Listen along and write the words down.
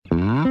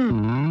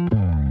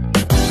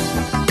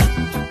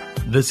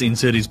This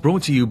insert is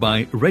brought to you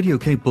by Radio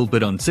Cape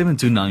Pulpit on 7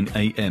 to 9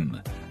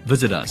 a.m.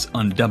 Visit us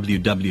on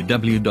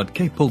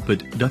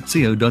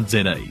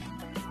www.capepulpit.co.za.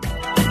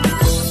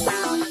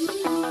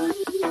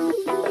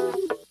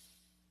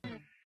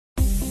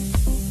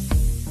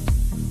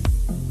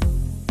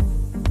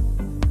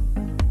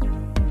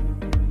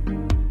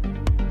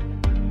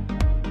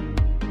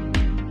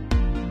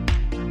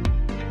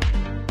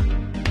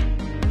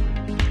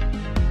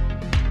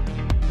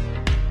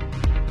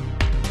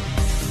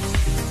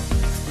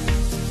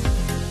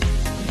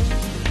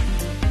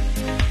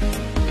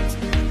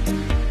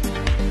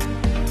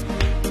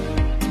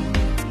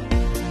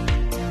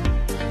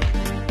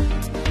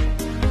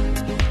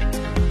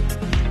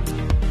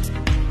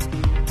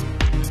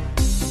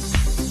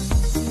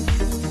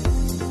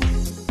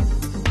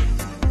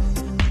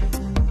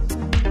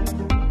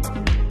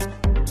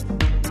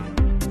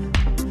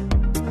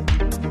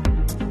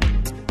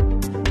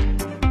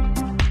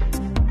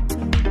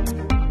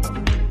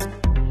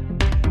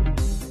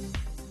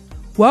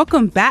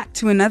 Welcome back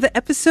to another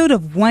episode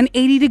of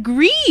 180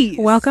 Degrees.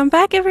 Welcome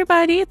back,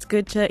 everybody. It's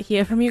good to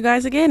hear from you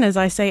guys again, as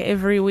I say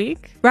every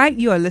week. Right,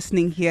 you are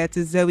listening here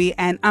to Zoe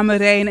and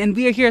Amarain, and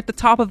we are here at the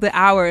top of the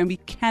hour, and we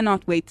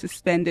cannot wait to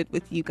spend it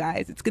with you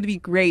guys. It's going to be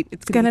great.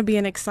 It's going to be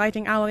an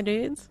exciting hour,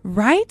 dudes.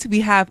 Right? We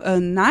have a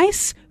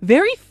nice,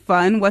 very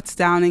fun What's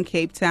Down in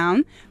Cape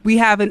Town. We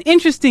have an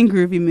interesting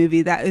groovy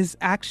movie that is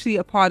actually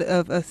a part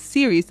of a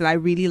series that I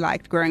really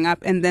liked growing up,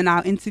 and then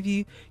our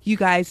interview. You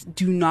guys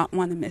do not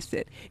want to miss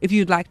it. If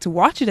you'd like to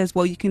watch it as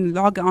well, you can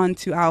log on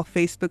to our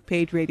Facebook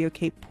page, Radio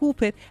Cape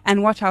Pulpit,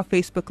 and watch our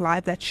Facebook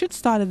Live. That should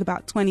start at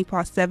about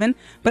 7:20.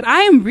 But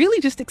I am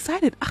really just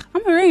excited.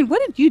 Amarain, what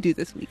did you do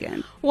this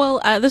weekend? Well,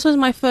 this was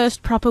my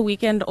first proper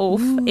weekend off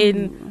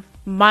in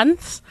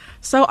months.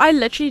 So I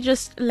literally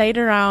just laid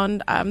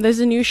around. There's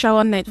a new show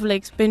on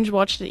Netflix. Binge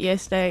watched it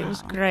yesterday. It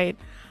was great.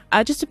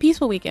 Just a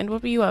peaceful weekend.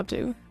 What were you up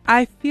to?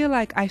 I feel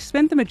like I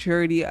spent the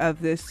majority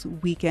of this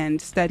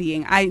weekend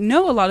studying. I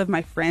know a lot of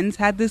my friends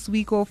had this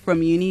week off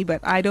from uni,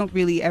 but I don't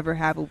really ever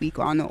have a week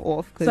on or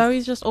off.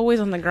 Zoe's just always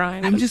on the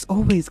grind. I'm just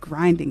always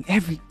grinding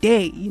every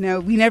day. You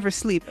know, we never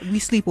sleep. We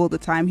sleep all the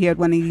time here at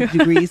 180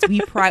 Degrees. We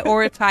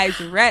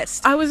prioritize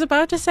rest. I was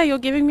about to say, you're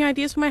giving me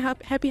ideas for my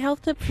happy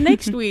health tip for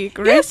next week.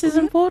 Rest is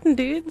important,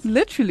 dudes.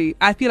 Literally.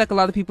 I feel like a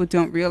lot of people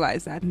don't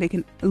realize that, and they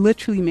can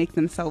literally make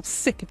themselves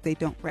sick if they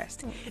don't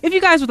rest. If you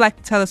guys would like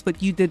to tell us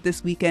what you did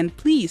this weekend,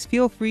 please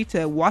feel free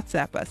to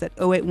WhatsApp us at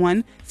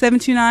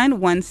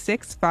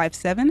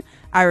 081-729-1657.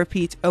 I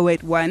repeat,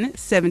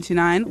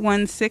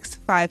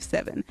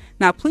 081-729-1657.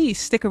 Now, please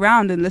stick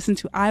around and listen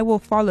to I Will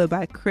Follow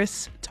by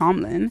Chris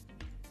Tomlin.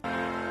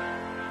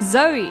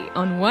 Zoe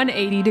on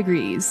 180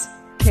 Degrees.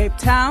 Cape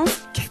Town.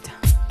 Cape Town.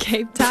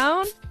 Cape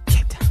Town.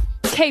 Cape Town.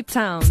 Cape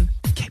Town.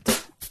 Cape Town.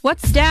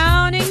 What's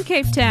down in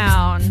Cape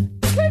Town?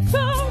 Cape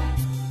Town.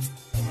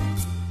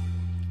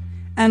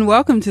 And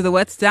welcome to the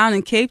What's Down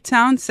in Cape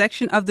Town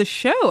section of the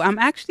show. I'm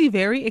actually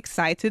very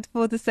excited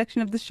for this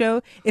section of the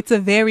show. It's a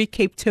very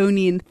Cape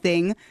Townian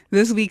thing.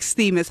 This week's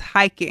theme is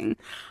hiking.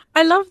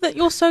 I love that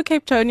you're so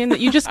Cape Townian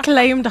that you just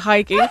claimed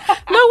hiking.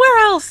 Nowhere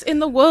else in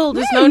the world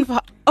is known for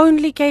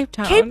only Cape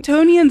Town. Cape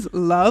Townians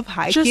love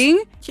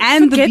hiking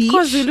and the beach.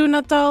 Forget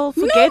KwaZulu-Natal.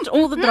 Forget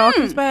all the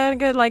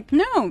Drakensberge.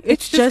 No,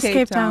 it's just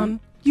Cape Town.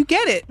 You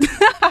get it.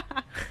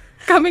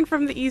 Coming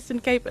from the Eastern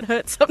Cape, it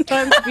hurts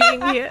sometimes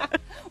being here.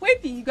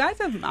 Wait, do you guys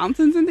have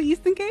mountains in the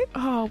Eastern Cape?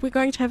 Oh, we're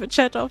going to have a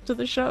chat after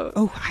the show.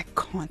 Oh, I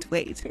can't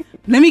wait.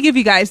 Let me give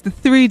you guys the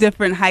 3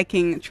 different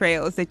hiking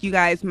trails that you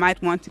guys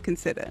might want to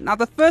consider. Now,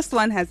 the first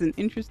one has an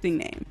interesting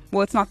name.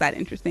 Well, it's not that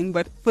interesting,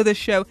 but for the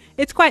show,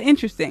 it's quite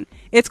interesting.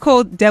 It's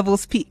called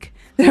Devil's Peak.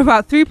 There are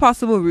about 3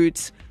 possible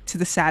routes to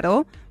the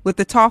saddle, with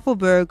the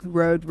Tafelberg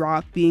Road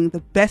route being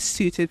the best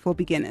suited for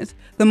beginners.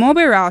 The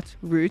Morbe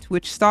route,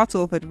 which starts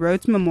off at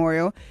Rhodes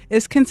Memorial,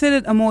 is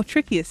considered a more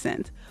tricky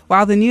ascent,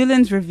 while the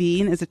Newlands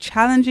Ravine is a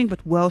challenging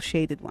but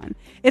well-shaded one.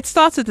 It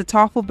starts at the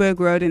Tafelberg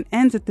Road and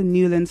ends at the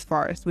Newlands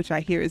Forest, which I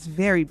hear is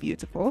very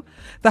beautiful.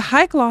 The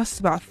hike lasts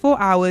about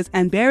 4 hours,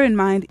 and bear in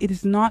mind it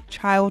is not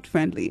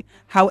child-friendly.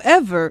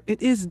 However,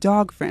 it is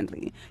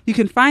dog-friendly. You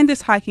can find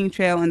this hiking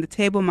trail in the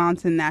Table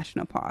Mountain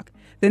National Park.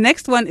 The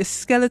next one is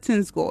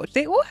Skeleton's Gorge.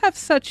 They all have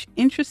such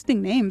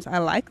interesting names. I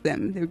like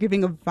them. They're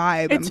giving a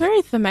vibe. It's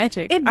very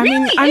thematic. It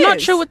really is. I'm not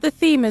sure what the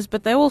theme is,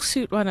 but they all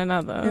suit one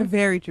another. They're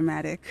very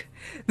dramatic.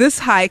 This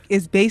hike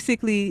is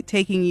basically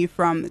taking you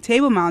from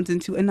Table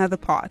Mountain to another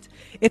part.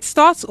 It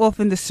starts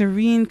off in the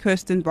serene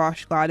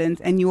Kirstenbosch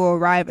Gardens, and you will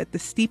arrive at the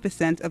steep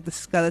ascent of the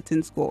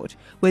Skeleton's Gorge,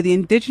 where the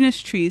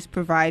indigenous trees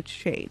provide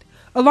shade.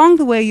 Along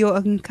the way, you'll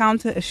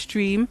encounter a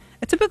stream,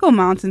 a typical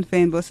mountain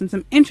fynbos, and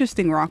some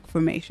interesting rock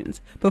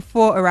formations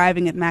before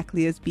arriving at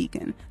Maclear's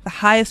Beacon, the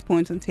highest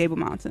point on Table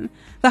Mountain.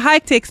 The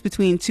hike takes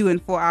between 2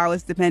 and 4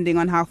 hours depending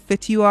on how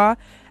fit you are,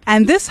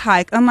 and this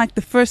hike, unlike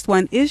the first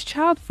one, is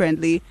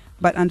child-friendly,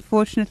 but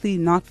unfortunately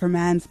not for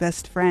man's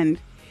best friend.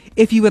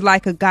 If you would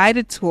like a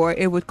guided tour,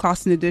 it would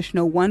cost an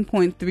additional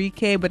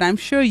 1.3K, but I'm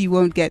sure you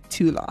won't get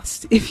too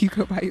lost if you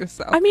go by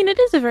yourself. I mean, it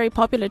is a very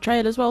popular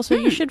trail as well, so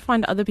you should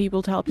find other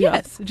people to help you out.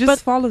 Yes,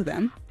 just follow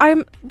them.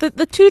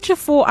 The 2 to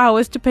 4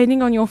 hours,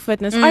 depending on your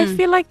fitness, I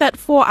feel like that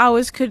 4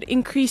 hours could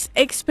increase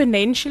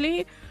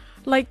exponentially.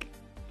 Like,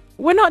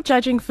 we're not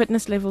judging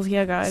fitness levels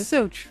here, guys.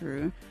 So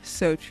true.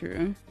 So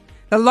true.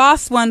 The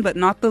last one, but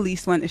not the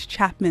least one, is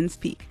Chapman's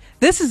Peak.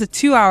 This is a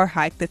 2-hour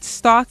hike that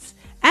starts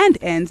and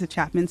ends at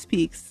Chapman's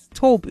Peak's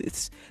toll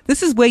booths.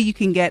 This is where you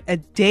can get a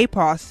day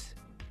pass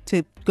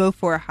to go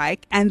for a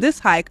hike. And this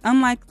hike,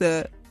 unlike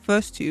the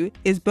first two,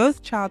 is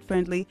both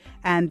child-friendly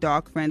and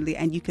dog-friendly,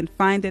 and you can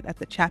find it at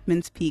the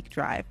Chapman's Peak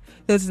Drive.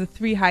 Those are the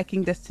 3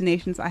 hiking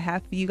destinations I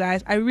have for you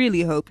guys. I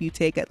really hope you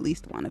take at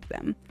least one of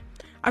them.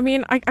 I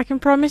mean, I can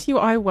promise you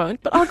I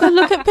won't, but I'll go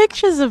look at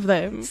pictures of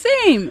them.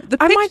 Same.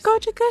 I might go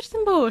to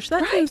Kirstenbusch.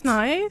 That seems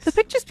nice. The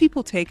pictures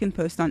people take and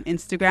post on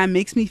Instagram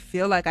makes me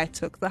feel like I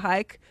took the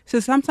hike. So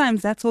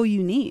sometimes that's all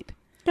you need.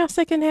 Yeah,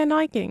 secondhand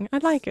hiking. I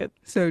like it.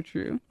 So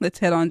true. Let's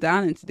head on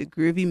down into the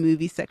groovy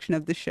movie section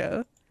of the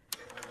show.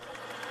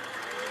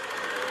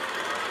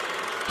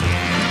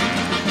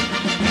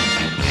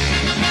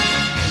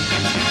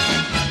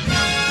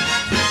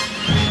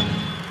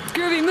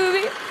 Groovy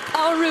movie.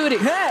 All Rudy.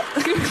 Hey.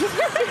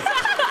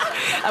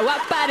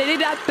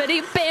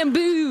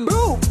 Bamboo.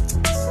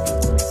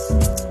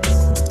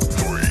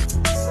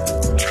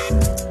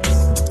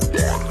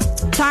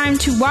 Time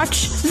to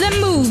watch the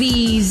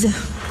movies.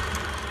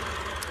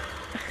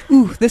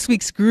 Ooh, this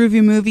week's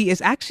groovy movie is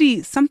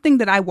actually something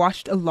that I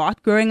watched a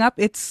lot growing up.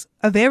 It's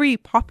a very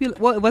popular,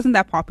 well, it wasn't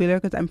that popular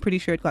because I'm pretty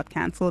sure it got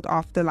canceled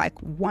after like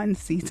 1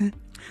 season.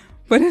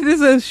 But it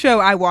is a show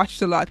I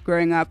watched a lot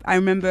growing up. I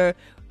remember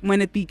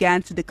when it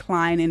began to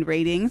decline in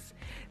ratings,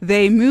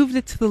 they moved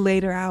it to the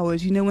later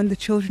hours, you know, when the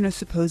children are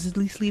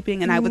supposedly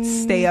sleeping, and I would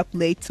stay up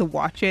late to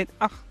watch it.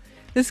 Ugh,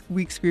 this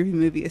week's groovy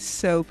movie is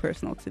so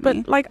personal to me.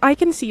 But, like, I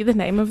can see the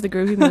name of the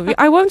groovy movie.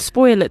 I won't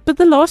spoil it, but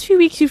the last few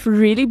weeks you've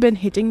really been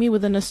hitting me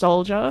with the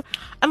nostalgia.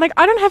 And, like,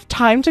 I don't have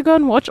time to go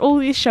and watch all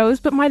these shows,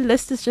 but my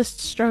list is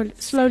just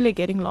slowly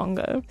getting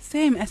longer.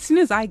 Same. As soon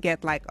as I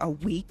get, like, a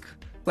week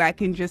where I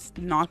can just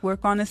not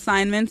work on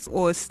assignments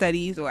or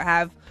studies or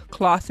have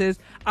classes,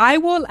 I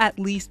will at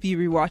least be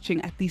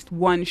rewatching at least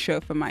one show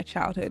from my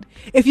childhood.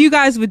 If you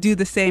guys would do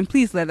the same,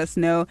 please let us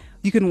know.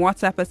 You can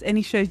WhatsApp us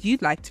any shows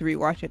you'd like to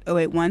rewatch at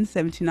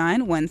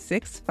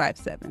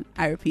 081-729-1657.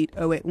 I repeat,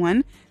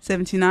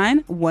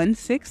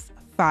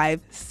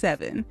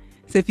 081-729-1657.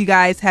 So if you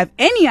guys have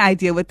any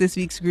idea what this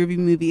week's groovy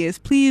movie is,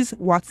 please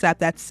WhatsApp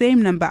that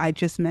same number I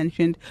just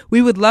mentioned.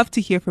 We would love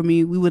to hear from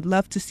you. We would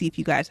love to see if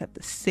you guys have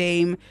the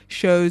same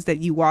shows that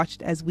you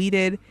watched as we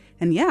did.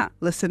 And yeah,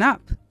 listen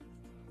up.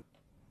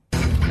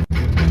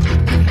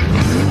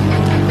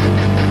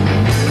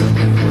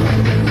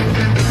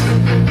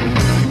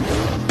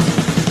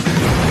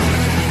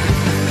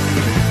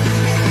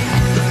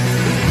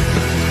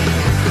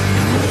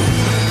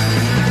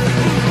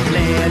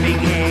 Living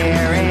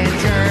here in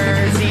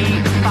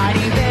Jersey,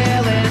 fighting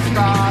villains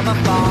from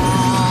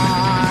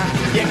afar.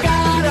 You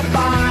gotta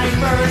find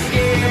first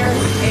gear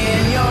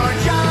in your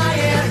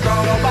giant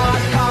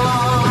robot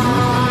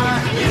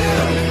car. You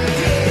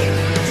dig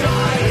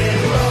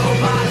giant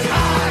robots, I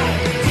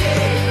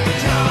dig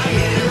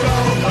giant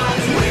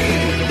robots, we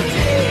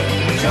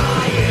dig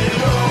giant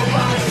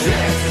robots,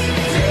 just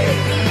dig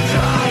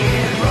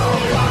giant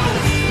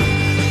robots.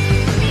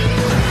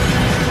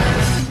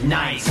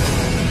 Nice.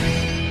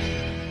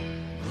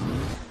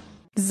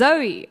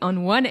 Zoe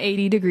on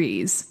 180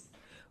 Degrees.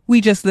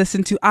 We just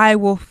listened to that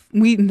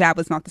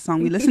was not the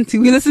song we listened to.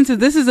 We listened to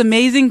This Is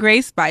Amazing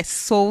Grace by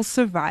Soul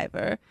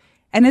Survivor.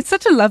 And it's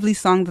such a lovely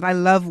song that I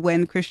love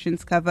when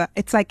Christians cover.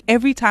 It's like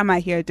every time I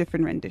hear a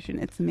different rendition,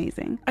 it's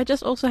amazing. I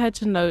just also had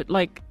to note,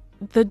 like,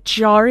 the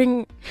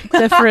jarring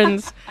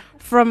difference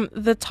from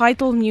the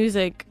title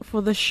music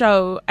for the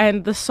show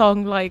and the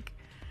song. Like,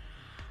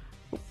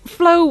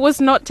 flow was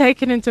not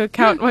taken into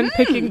account when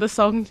picking the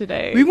song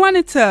today. We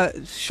wanted to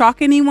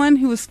shock anyone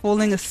who was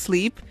falling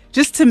asleep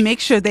just to make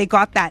sure they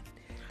got that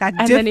and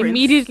difference. then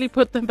immediately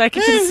put them back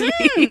into sleep.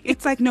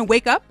 It's like, no,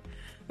 wake up.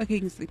 Okay, you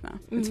can sleep now.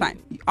 It's fine.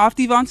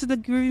 After you've answered the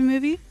groovy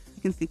movie,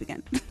 you can sleep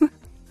again.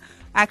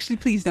 Actually,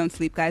 please don't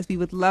sleep, guys. We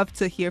would love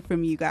to hear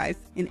from you guys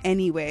in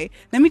any way.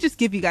 Let me just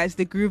give you guys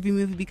the groovy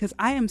movie because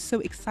I am so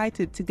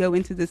excited to go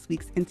into this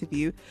week's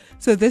interview.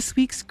 So this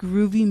week's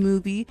groovy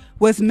movie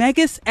was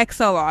Megas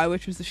XLR,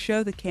 which was a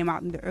show that came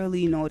out in the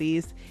early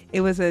noughties. It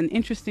was an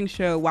interesting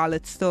show while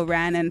it still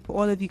ran. And for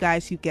all of you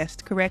guys who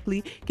guessed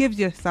correctly, give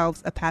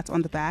yourselves a pat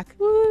on the back.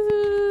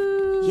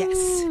 Woo!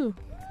 Yes.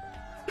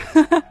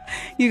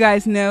 You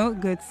guys know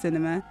good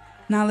cinema.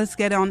 Now let's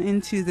get on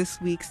into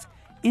this week's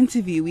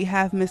interview. We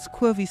have Miss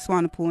Kowie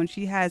Swanepoel, and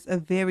she has a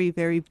very,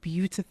 very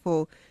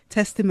beautiful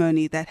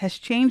testimony that has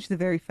changed the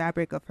very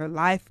fabric of her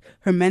life,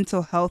 her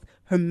mental health,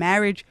 her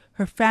marriage,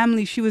 her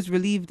family. She was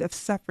relieved of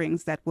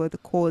sufferings that were the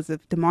cause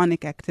of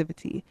demonic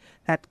activity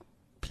that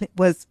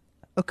was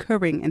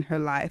occurring in her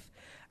life.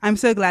 I'm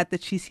so glad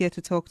that she's here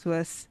to talk to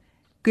us.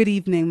 Good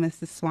evening,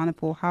 Mrs.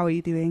 Swanepoel. How are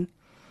you doing?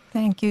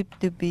 Thank you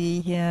to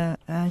be here,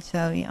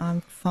 Zoe. I'm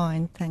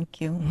fine,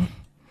 thank you.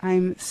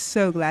 I'm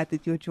so glad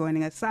that you're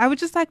joining us. So I would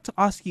just like to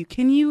ask you,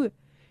 can you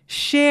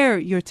share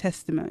your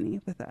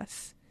testimony with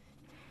us?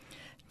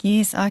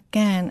 Yes, I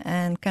can.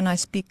 And can I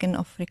speak in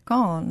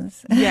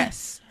Afrikaans?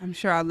 Yes, I'm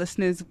sure our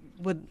listeners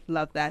would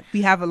love that.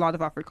 We have a lot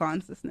of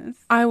Afrikaans listeners.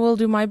 I will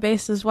do my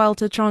best as well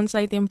to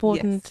translate the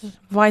important,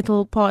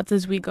 vital parts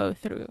as we go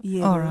through.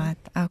 Yeah. All right,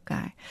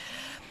 okay.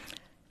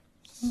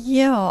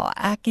 Ja,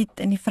 ek het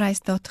in die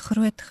Vrystaat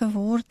groot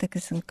geword. Ek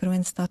is in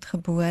Kroonstad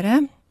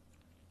gebore.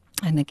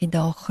 En ek het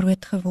daar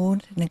groot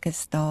geword en ek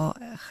is daar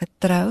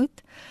getroud.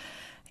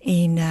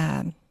 En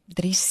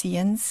 3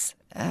 seuns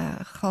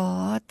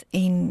gehad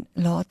en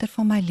later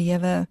van my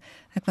lewe,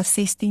 ek was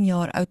 16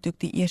 jaar oud toe ek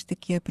die eerste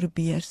keer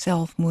probeer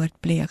selfmoord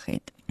pleeg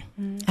het.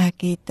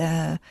 Ek het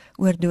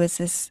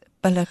oordosis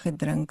pille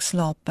gedrink,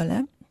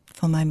 slaappille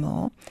van my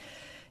ma.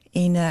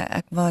 En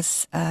ek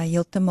was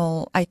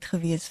heeltemal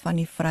uitgewees van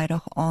die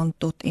Vrydag aand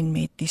tot en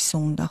met die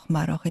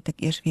Sondagmiddag het ek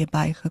eers weer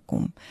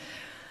bygekom.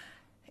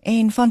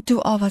 En van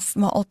toe af was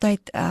maar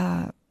altyd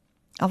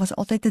Daar was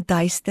altyd 'n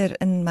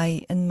duister in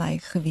my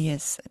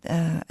gewees,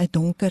 'n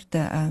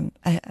donkerte,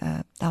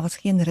 daar was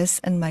geen rus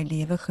in my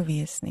lewe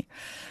gewees nie.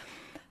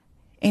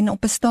 En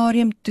op 'n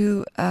stadium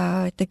toe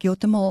het ek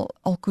heeltemal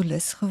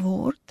alkoholist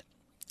geword.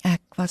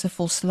 Ek was 'n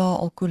volslae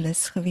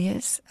alkoholist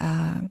gewees.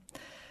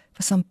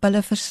 Was aan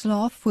pille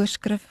verslaaf,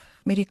 voorskrif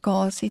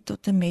medikasie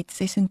tot en met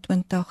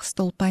 26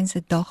 stilpyn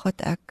se dag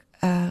wat ek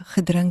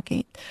gedrink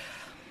het.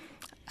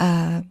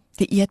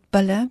 Die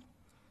eetpille,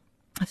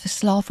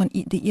 verslaaf van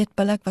die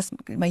eetpille. Ek was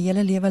my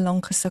hele lewe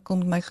lank gesukkel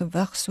met my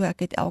gewig, so ek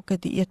het elke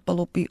dieetpil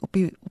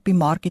op die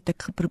mark het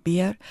ek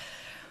geprobeer.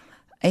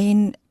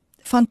 En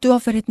van toe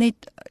af het dit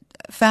net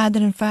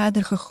verder en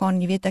verder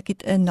gegaan. Jy weet, ek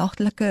het 'n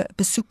nagtelike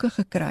besoeke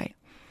gekry.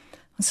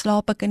 Dan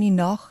slaap ek in die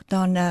nag,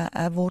 dan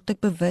word ek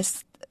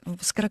bewus,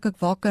 skrik ek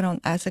wakker dan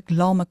as ek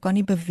lam, ek kan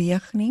nie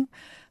beweeg nie.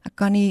 Ek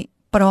kan nie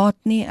praat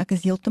nie. Ek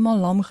is heeltemal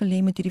lam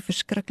gelê met hierdie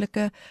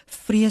verskriklike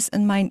vrees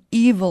in my en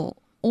evil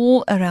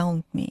all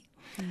around me.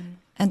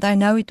 And I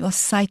know it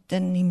was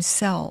Satan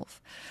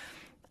himself.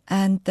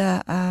 And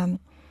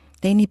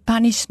then he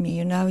punished me,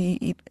 you know,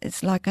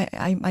 it's like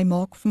hy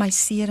maak vir my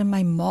seer in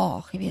my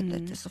maag, jy weet,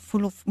 dit is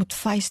voel of met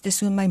vuiste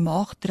so in my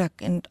maag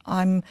druk and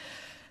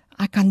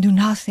I can do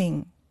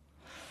nothing.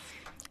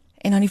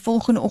 En dan die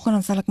volgende oggend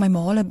dan sal ek my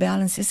ma hulle bel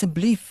en sê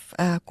asseblief,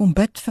 kom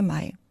bid vir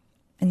my.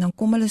 En dan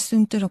kom hulle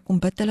soontoe, dan kom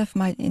bid hulle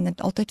vir my en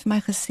het altyd vir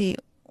my gesê,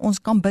 ons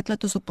kan bid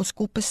dat ons op ons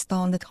koppe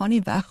staan, dit gaan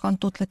nie weggaan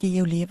totdat jy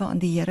jou lewe aan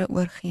die Here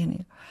oorgee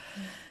nie.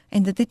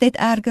 En dit het net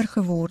erger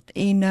geword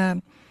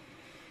en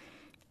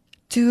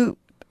toe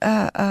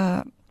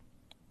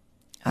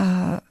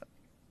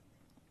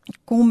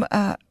kom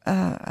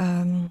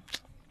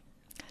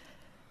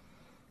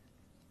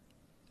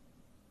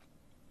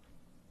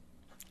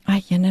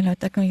jene,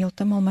 laat ek nou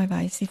heeltemal my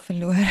wysie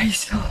verloor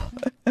hierso.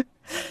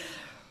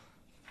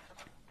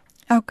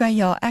 Okay,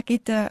 ja, ek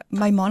het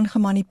my man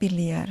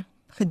gemanipuleer,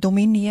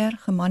 gedomineer,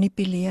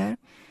 gemanipuleer.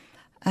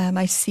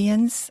 My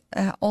seuns,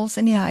 als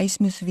in die huis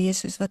moes wees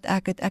soos wat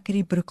ek het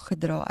die broek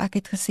gedra. Ek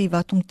het gesê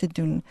wat om te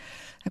doen.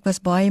 Ek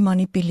was baie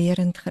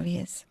manipulerend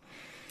gewees.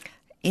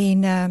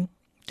 En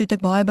toe het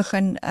ek baie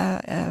begin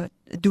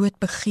dood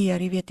begeer,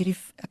 jy weet,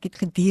 ek het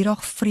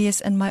gedurig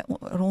vrees in my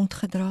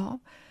rondgedra.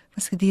 Ek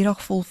was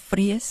gedurig vol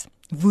vrees,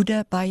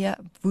 woede, baie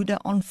woede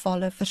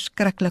aanvalle,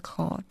 verskriklik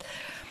gehad.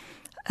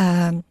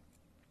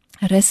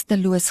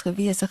 Rusteloos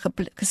gewees, 'n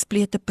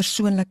gesplete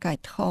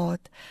persoonlikheid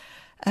gehad.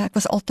 Ek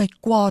was altyd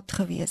kwaad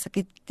gewees. Ek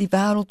het die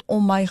wêreld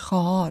om my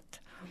gehaat.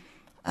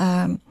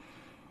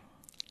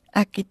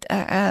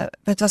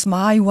 Dit was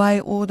my way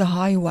or the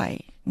highway.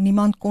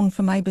 Niemand kon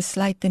vir my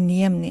besluite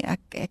neem nie.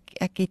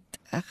 Ek het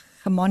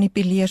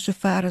gemanipuleer so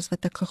ver as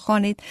wat ek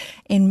gegaan het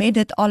en met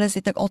dit alles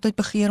het ek altyd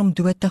begeer om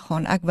dood te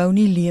gaan. Ek wou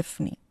nie leef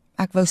nie.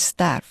 Ek wou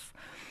sterf.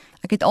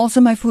 Ek het also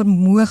my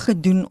vermoë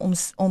gedoen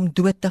om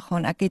dood te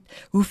gaan. Ek het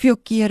hoeveel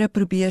kere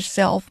probeer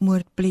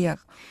selfmoord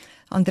pleeg.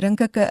 Dan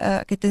drink ek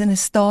het in 'n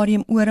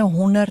stadium oor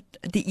 100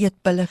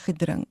 dieetpille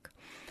gedrink,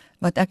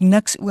 wat ek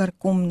niks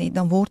oorkom nie.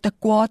 Dan word ek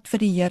kwaad vir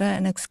die Here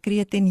en ek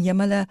skree ten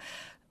hemele,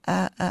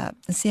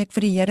 dan sê ek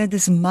vir die Here,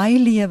 dis my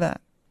lewe,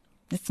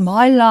 it's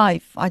my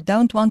life, I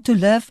don't want to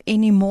live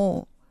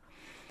anymore.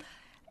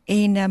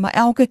 En maar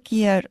elke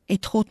keer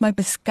het God my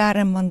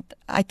beskerm, want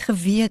hy het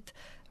geweet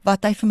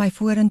wat hy vir my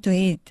vorentoe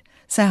het.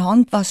 Sy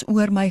hand was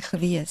oor my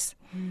gewees.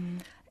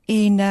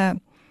 En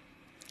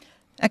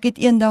ek het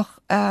eendag,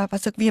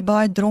 was ek weer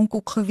baie dronk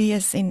ook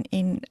gewees en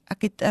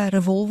ek het 'n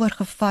revolver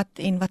gevat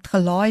en wat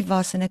gelaai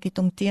was en ek het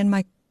hom teen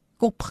my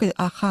kop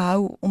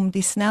gehou om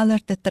die sneller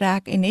te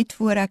trek en net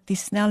voor ek die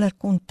sneller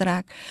kon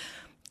trek,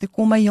 toe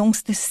kom my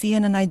jongste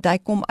seun en hy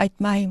duik hom uit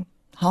my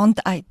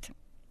hand uit.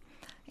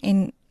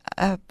 En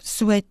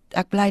so het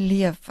ek bly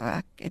leef.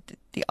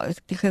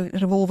 Die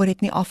revolver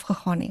het nie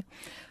afgegaan nie.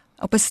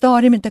 Op 'n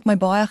stadium het ek my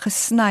baie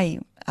gesny,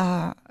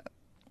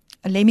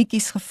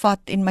 lemmetjies gevat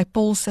en my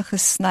polse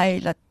gesny,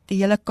 dat die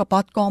hele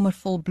badkamer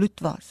vol bloed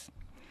was.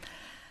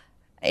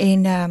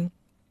 En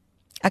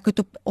ek het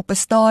op 'n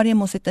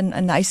stadium, ons het in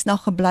 'n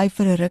huisnag gebly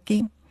vir 'n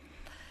rukkie.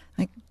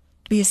 My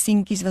 2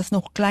 seentjies was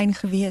nog klein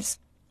gewees.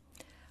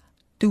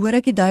 Toe hoor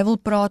ek die duiwel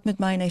praat met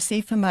my en hy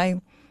sê vir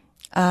my,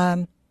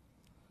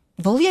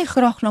 wil jy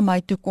graag na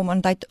my toe kom?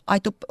 Want hy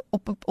het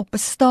op 'n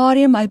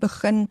stadium hy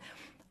begin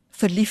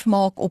verlief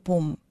maak op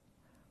hom.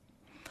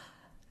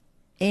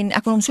 En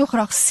ek wil hom so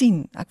graag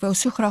sien. Ek wou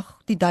so graag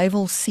die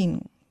duiwel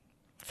sien,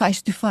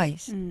 face to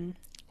face.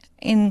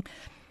 En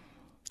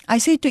hy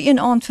sê toe een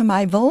aand vir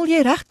my, wil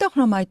jy regtig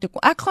na my toe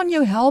kom? Ek gaan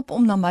jou help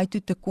om na my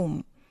toe te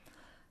kom.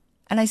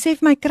 En hy sê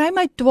vir my, kry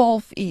my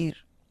 12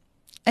 uur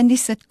in die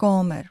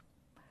sitkamer.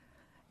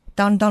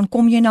 Dan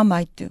kom jy na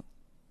my toe.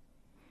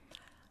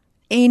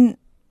 En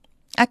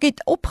ek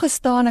het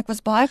opgestaan, ek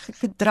was baie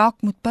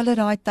gedrak met pille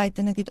daai tyd,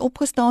 en ek het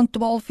opgestaan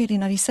 12 uur en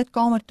na die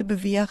sitkamer te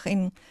beweeg,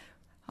 en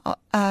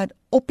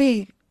op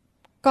die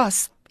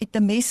kas het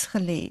 'n mes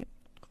gelê,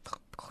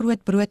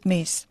 groot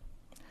broodmes.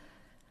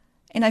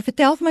 En hy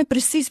vertel vir my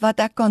presies wat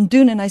ek kan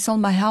doen, en hy sal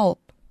my help.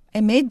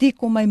 En met die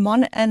kom my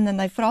man in, en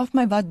hy vra vir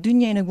my, wat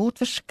doen jy? En ek word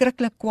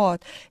verskriklik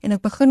kwaad, en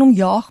ek begin hom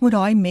jaag met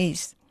daai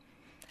mes.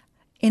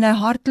 En hy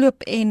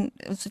hardloop, en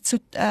so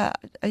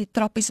die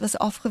trappies was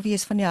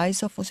afgewees van die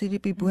huis af, ons het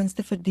op die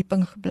boonste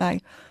verdieping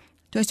gebly.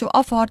 Toe hy so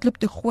afhardloop,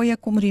 toe gooi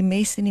ek hom die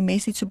mes, en die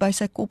mes het so by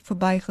sy kop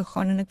verby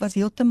gegaan, en ek was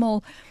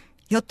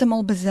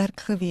heeltemal besurk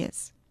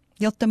gewees.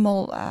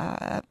 Heeltemal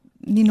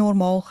nie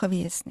normaal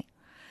gewees nie.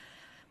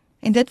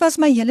 En dit was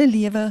my hele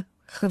lewe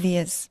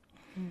gewees.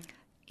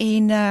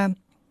 En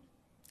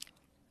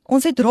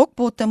ons het rock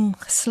bottom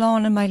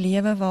geslaan in my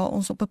lewe, waar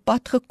ons op 'n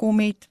pad gekom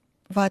het,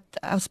 wat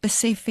ons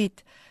besef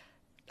het,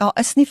 daar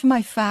is nie vir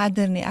my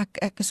verder nie,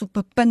 ek is op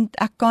 'n punt,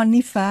 ek kan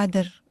nie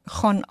verder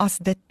gaan as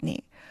dit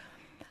nie.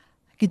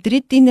 Ek het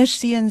 3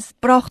 tienerseuns,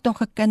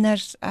 pragtige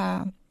kinders,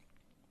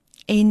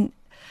 en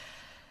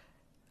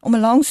om 'n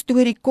lang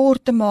storie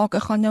kort te maak,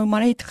 ek gaan nou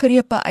maar net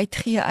grepe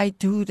uitgee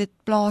uit hoe dit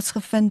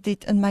plaasgevind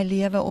het in my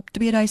lewe op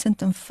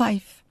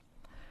 2005.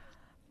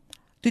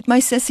 Toe het my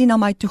sussie na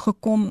my toe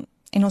gekom,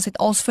 en ons het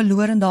alles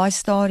verloor in daai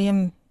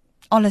stadium,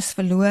 alles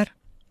verloor.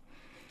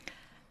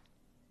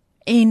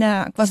 En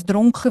ek was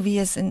dronk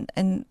gewees,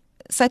 en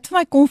sy het vir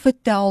my kom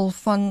vertel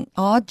van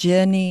haar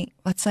journey,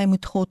 wat sy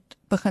met God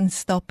begin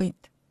stap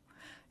het.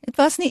 Dit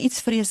was nie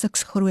iets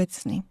vreesliks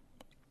groots nie.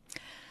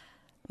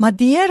 Maar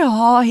deur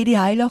haar het die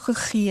Heilige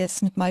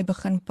Gees met my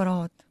begin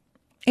praat.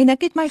 En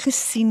ek het my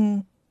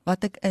gesien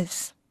wat ek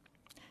is.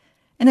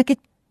 En ek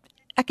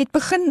het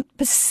begin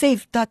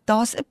besef dat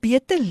daar's 'n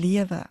beter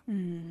lewe.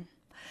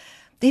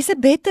 There's a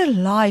better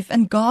life,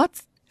 and God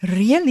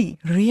really,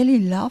 really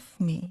love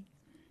me.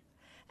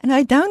 And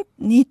I don't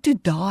need to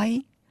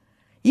die.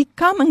 He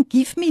come and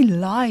give me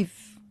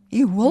life.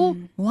 He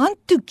will want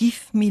to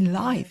give me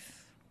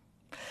life.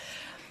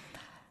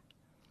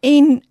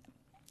 En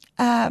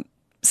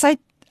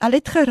hulle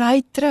het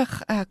gery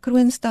terug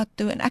Kroonstad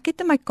toe, en ek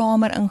het in my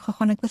kamer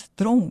ingegaan, ek was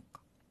dronk.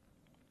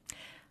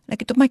 En ek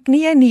het op my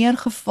knieë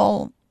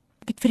neergeval.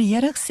 Ek het vir die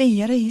Here gesê,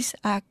 Here, hier's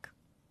ek.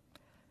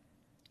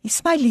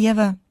 Hier's my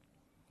lewe.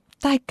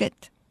 Take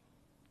it.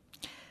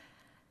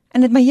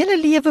 En het my hele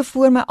lewe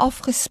voor my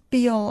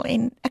afgespeel,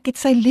 en ek het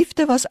sy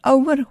liefde was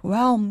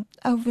overwhelmed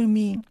over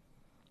me.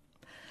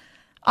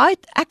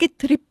 Ek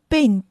het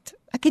repent,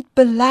 ek het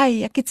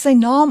bely, ek het sy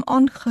naam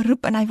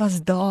aangeroep, en hy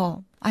was daar.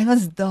 Hy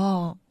was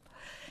daar.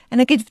 En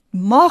ek het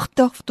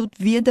magtig tot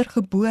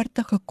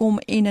wedergeboorte gekom,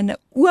 en in 'n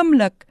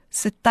oomblik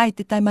se tyd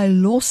het hy my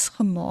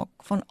losgemaak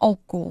van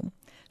alkohol,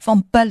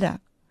 van pille,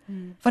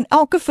 van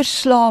elke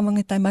verslawing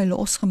het hy my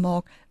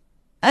losgemaak,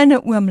 in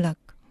 'n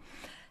oomblik.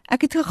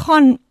 Ek het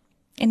gegaan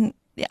en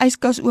die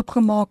yskas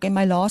oopgemaak en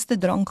my laaste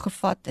drank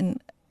gevat en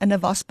in 'n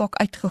wasbak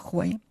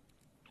uitgegooi.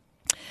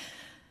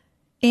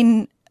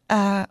 En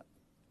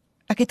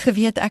ek het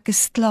geweet ek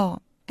is klaar.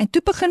 En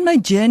toe begin my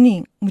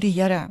journey met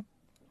die Here.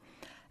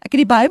 Ek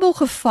het die Bybel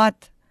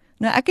gevat.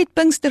 Nou ek het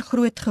Pinkster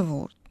groot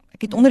geword.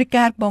 Ek het onder die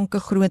kerkbanke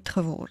groot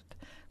geword.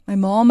 My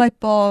ma en my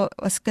pa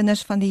was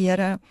kinders van die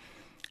Here.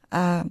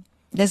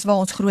 Dis waar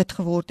ons groot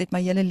geword het.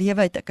 My hele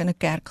lewe het ek in 'n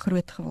kerk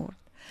groot geword.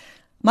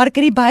 Maar ek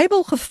het die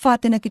Bybel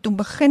gevat en ek het hom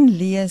begin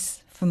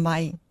lees vir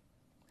my.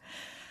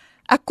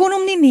 Ek kon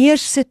hom nie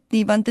neersit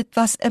nie, want dit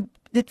was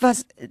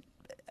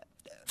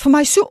vir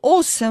my so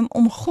awesome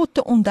om God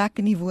te ontdek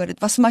in die woord. Dit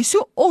was vir my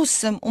so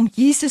awesome om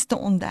Jesus te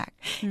ontdek.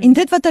 En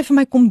dit wat hy vir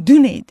my kom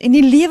doen het, en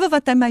die lewe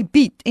wat hy my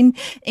bied,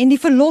 en die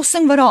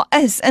verlossing wat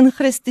daar is in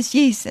Christus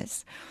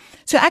Jesus.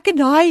 So ek het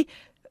daai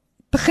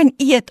begin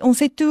eet. Ons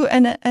het toe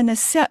in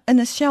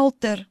 'n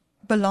shelter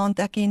beland,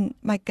 ek en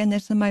my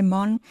kinders en my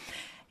man.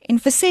 En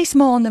vir 6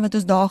 maande wat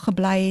ons daar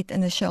gebly het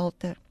in 'n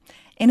shelter.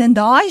 En in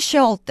daai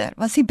shelter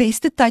was die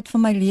beste tyd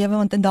van my lewe,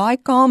 want in daai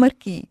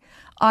kamertjie,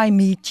 I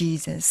meet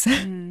Jesus.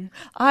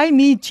 I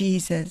meet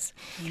Jesus.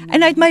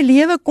 En hy het my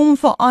lewe kom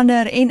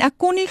verander, en ek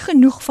kon nie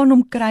genoeg van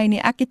hom kry nie.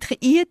 Ek het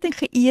geëet en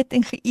geëet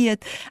en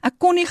geëet. Ek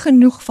kon nie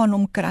genoeg van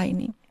hom kry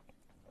nie.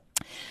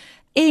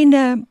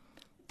 En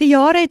die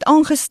jare het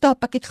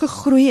aangestap, ek het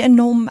gegroei in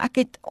hom, ek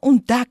het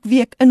ontdek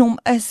wie ek in hom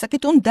is, ek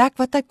het ontdek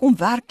wat hy kom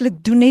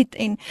werklik doen het,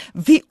 en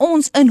wie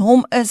ons in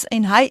hom is,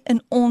 en hy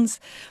in ons,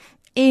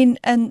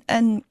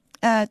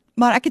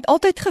 maar ek het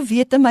altyd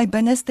geweet in my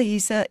binneste,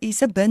 hier's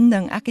 'n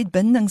binding, ek het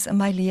bindings in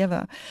my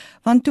lewe,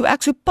 want toe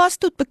ek so pas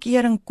tot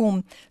bekering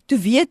kom, toe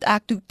weet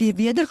ek, toe die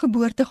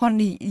wedergeboorte gaan,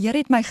 die Here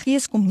het my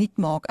gees kom nuut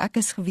maak, ek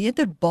is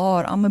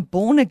gewederbaar, I'm a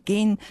born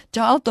again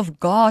child of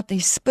God,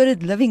 His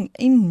Spirit living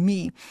in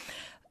me,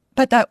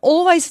 but I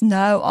always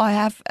know I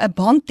have a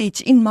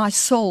bondage in my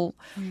soul.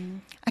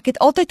 Ek het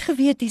altyd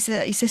geweet, hier's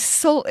 'n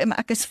soul,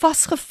 ek is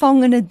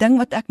vasgevang in 'n ding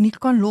wat ek nie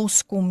kan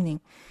loskom nie.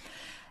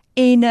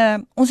 En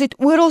ons het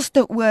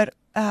oralste oor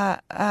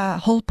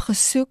hulp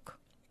gesoek.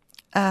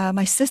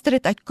 My suster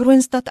het uit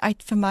Kroonstad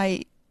uit vir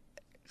my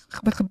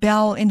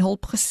gebel en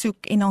hulp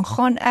gesoek, en dan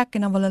gaan ek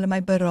en dan wil hulle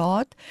my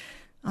beraad.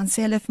 Dan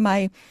sê hulle vir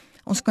my,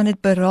 ons kan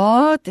dit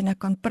beraad en ek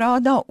kan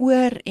praat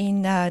daaroor,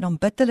 en dan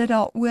bid hulle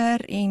daaroor,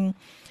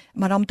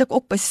 maar dan moet ek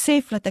ook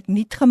besef dat ek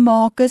nuut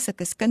gemaak is,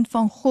 ek is kind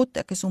van God,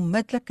 ek is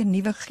onmiddellik 'n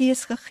nuwe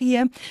gees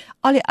gegee,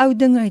 al die ou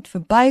dinge het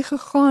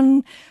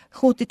verbygegaan,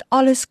 God het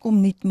alles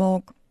kom nuut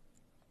maak.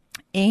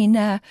 En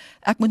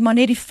ek moet maar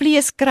net die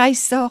vlees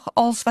kruisig,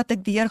 als wat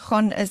ek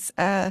deurgaan is,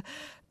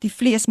 die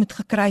vlees moet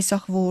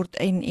gekruisig word,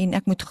 en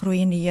ek moet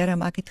groei in die Here,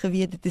 maar ek het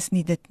geweet, dit is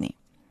nie dit nie.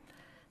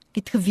 Ek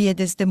het geweet,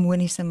 dit is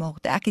demoniese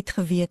magte, ek het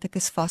geweet, ek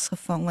is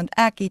vasgevang, want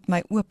ek het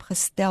my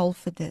oopgestel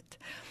vir dit.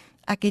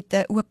 Ek het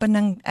 'n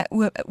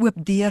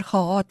oop deur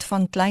gehad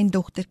van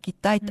kleindogtertjie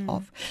tyd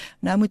af.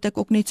 Nou moet ek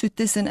ook net so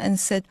tussenin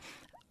sit,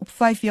 op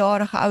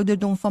 5-jarige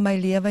ouderdom van my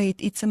lewe,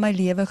 het iets in my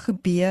lewe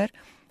gebeur,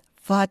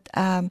 wat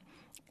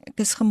ek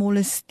is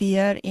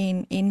gemolesteer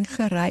en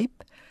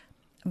geryp,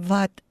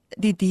 wat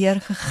die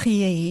deur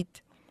gegee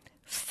het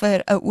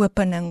vir 'n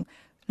opening,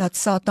 dat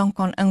Satan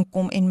kan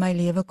inkom en my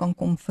lewe kan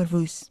kom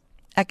verwoes.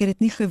 Ek het dit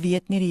nie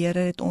geweet nie, die Here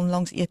het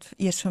onlangs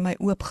eers vir my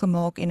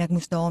oopgemaak, en ek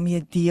moes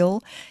daarmee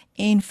deel,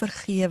 en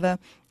vergewe,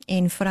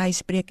 en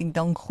vryspreek, en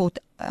dank God,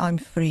 I'm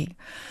free.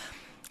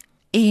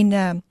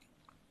 En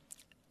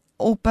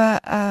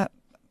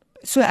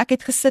so ek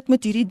het gesit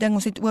met hierdie ding,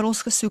 ons het oral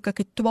gesoek, ek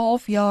het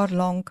 12 jaar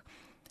lank,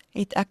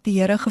 het ek die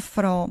Here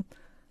gevra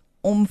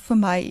om vir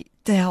my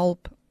te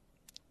help.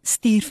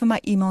 Stuur vir my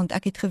iemand,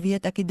 ek het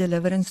geweet ek het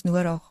deliverance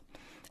nodig.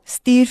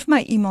 Stuur vir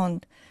my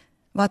iemand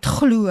wat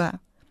glo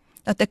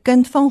dat 'n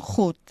kind van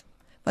God,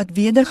 wat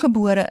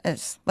wedergebore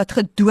is, wat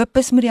gedoop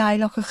is met die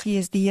Heilige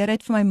Gees, die Here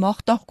het vir my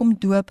magtig kom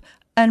doop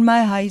in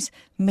my huis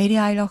met die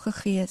Heilige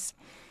Gees.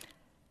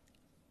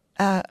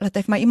 Dat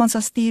hy vir my iemand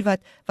sal stuur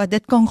wat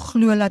dit kan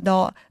glo, dat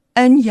daar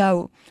in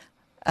jou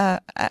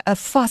 'n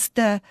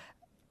vaste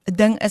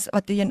ding is,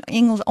 wat jy in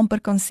Engels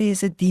amper kan sê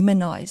is 'n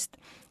demonized.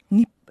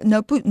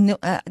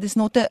 It's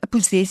not a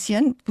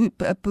possession,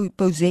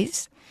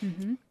 possess,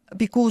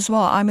 because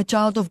I'm a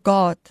child of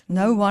God.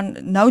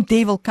 No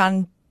devil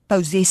can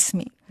possess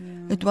me.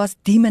 It was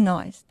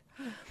demonized.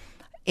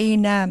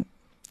 En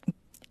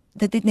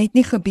dit het net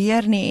nie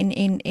gebeur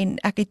nie, en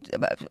ek het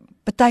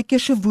baie keer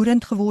so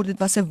woedend geword, dit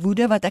was 'n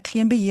woede wat ek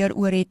geen beheer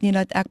oor het nie,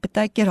 dat ek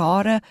baie keer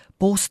hare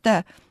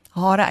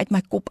uit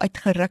my kop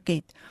uitgeruk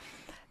het.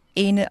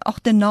 En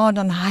agterna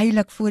dan huil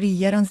ek voor die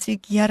Here en sê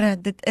ek,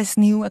 Here, dit is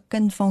nie hoe 'n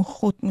kind van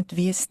God moet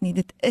wees nie,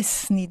 dit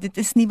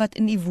is nie wat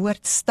in die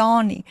woord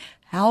staan nie,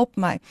 help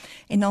my.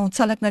 En dan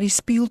sal ek na die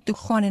spieël toe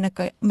gaan, en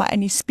ek in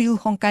die spieël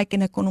gaan kyk,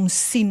 en ek kon hom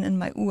sien in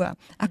my oë,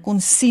 ek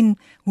kon sien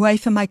hoe hy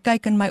vir my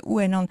kyk in my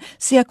oë, en dan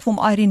sê ek vir hom,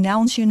 I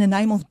renounce you in the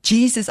name of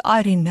Jesus,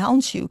 I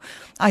renounce you,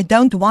 I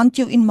don't want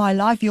you in my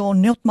life, you are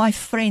not my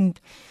friend.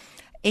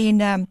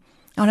 En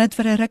dan het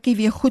vir 'n rukkie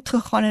weer goed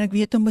gegaan, en ek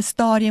weet op 'n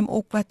stadium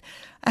ook wat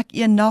ek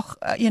een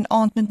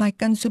aand met my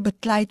kind so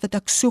beklei het, wat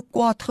ek so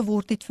kwaad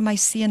geword het vir my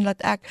seun,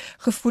 dat ek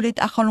gevoel het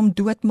ek gaan hom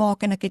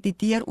doodmaak, en ek het die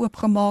deur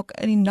oopgemaak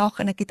in die nag,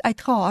 en ek het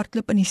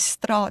uitgehardloop in die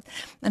straat,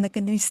 en ek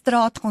het in die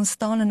straat gaan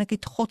staan, en ek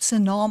het God se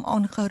naam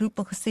aangeroep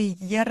en gesê,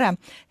 Here,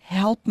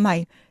 help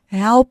my,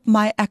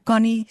 ek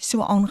kan nie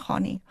so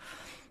aangaan nie.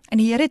 En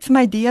die Here het vir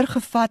my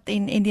deurgevat,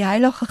 en die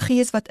Heilige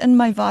Gees wat in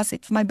my was,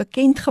 het vir my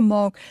bekend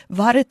gemaak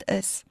wat dit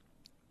is.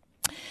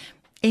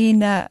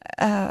 En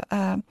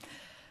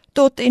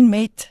tot en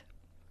met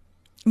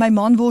my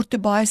man word toe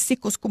baie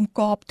siek, ons kom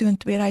Kaap toe in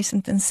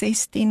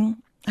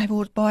 2016, hy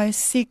word baie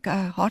siek,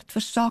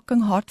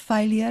 hartversakking,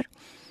 hartfailure,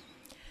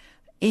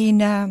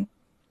 en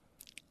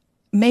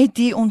met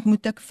die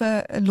ontmoet ek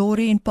vir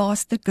Lori en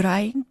Pastor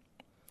Gray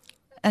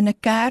in 'n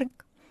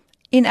kerk,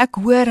 en ek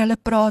hoor hulle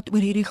praat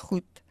oor hierdie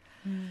goed,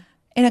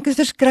 en ek is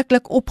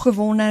verskriklik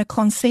opgewonde, en ek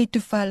gaan sê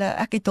toe vir hulle,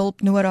 ek het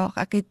hulp nodig,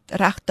 ek het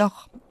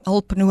regtig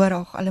hulp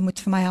nodig, hulle moet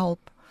vir my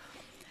help.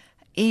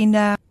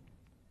 En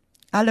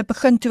hulle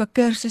begin toe 'n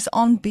kursus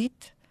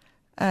aanbied,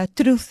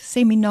 truth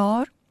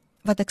seminar,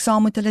 wat ek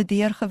saam met hulle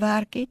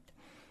deurgewerk het.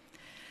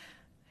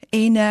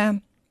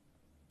 En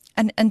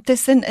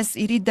intussen is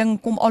hierdie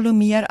ding kom al hoe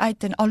meer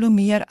uit en al hoe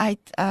meer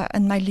uit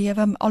in my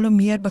lewe, al hoe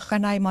meer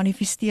begin hy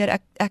manifesteer.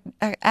 Ek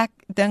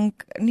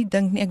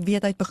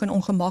weet hy het begin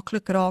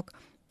ongemaklik raak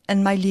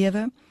in my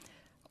lewe,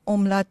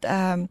 omdat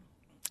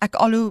ek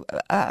al hoe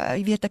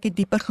jy weet ek het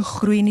dieper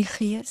gegroei in die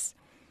gees.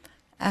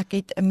 Ek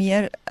het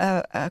meer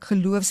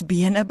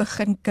geloofsbene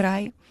begin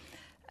kry.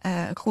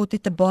 God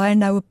het 'n baie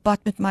noue pad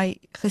met my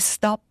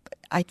gestap.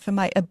 Hy het vir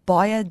my 'n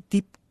baie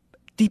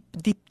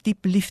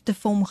diep liefde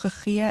vir hom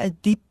gegee, 'n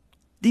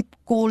diep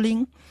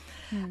calling.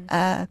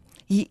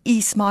 He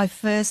is my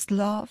first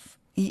love.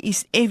 He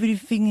is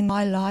everything in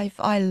my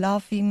life. I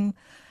love him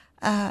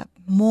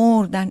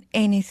more than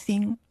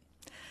anything.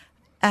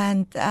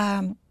 And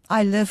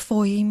I live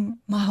for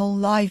him. My whole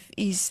life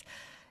is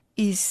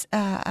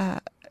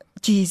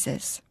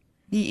Jesus.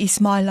 He is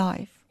my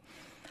life.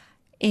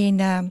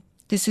 En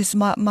dis is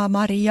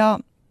Maria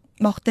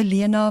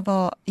Magdalena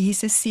waar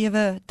Jesus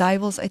 7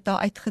 duiwels uit haar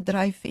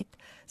uitgedryf het.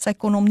 Sy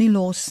kon hom nie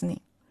los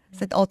nie. Sy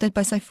het altyd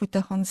by sy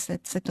voete gaan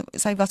sit.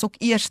 Sy was ook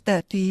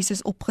eerste toe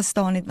Jesus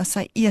opgestaan het, was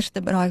sy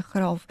eerste by daai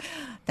graf.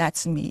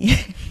 That's me.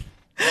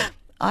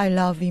 I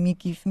love him, he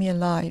give me a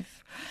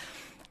life.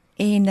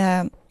 En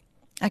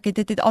ek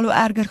het dit al hoe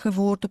erger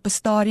geword op 'n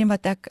stadium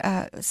wat ek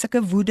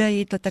sulke woede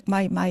het dat ek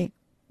my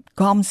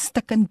gum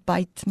stikkend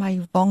byt,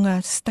 my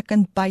wange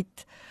stikkend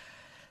byt.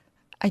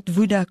 Uit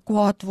woede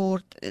kwaad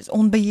word, is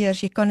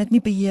onbeheers, jy kan dit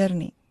nie beheer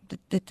nie.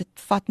 Dit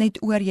vat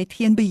net oor, jy het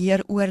geen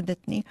beheer oor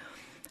dit nie.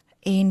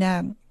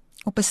 En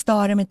op 'n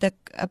stadium het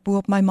ek bo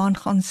op my man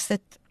gaan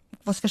sit.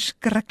 Ek was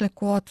verskriklik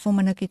kwaad vir hom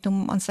en ek het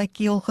hom aan sy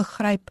keel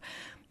gegryp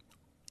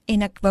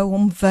en ek wou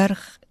hom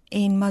wurg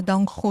maar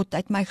dank God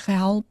het my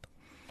gehelp.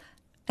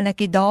 En ek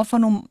het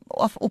daarvan hom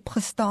af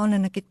opgestaan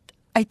en ek het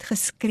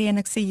uitgeskree en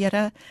ek sê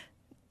Here,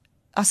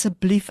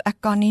 asseblief,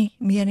 ek kan nie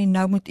meer nie,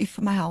 nou moet U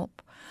vir my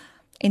help.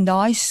 En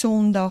daai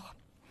Sondag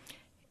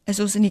is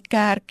ons in die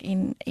kerk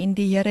en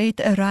die Here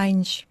het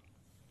arrange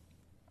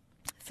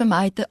vir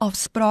my 'n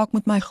afspraak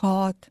met my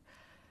gehad.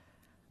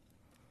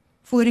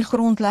 Voor die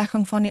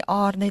grondlegging van die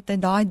aarde het hy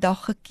daai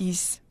dag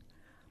gekies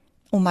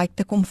om my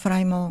te kom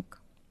vrymaak.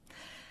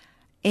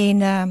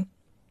 En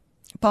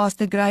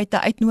Pastor Gray het 'n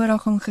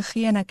uitnodiging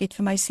gegee en ek het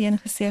vir my seun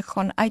gesê ek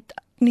gaan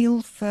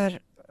uitkniel vir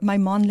my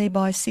man lê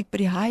baie siek by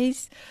die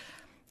huis.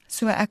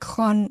 So ek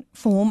gaan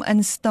vir hom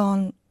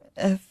instaan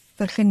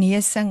vir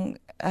genesing,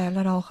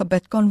 dat daar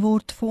gebid kan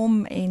word vir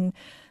hom en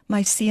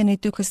my seun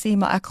het ook gesê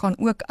maar ek gaan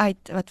ook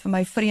uit wat vir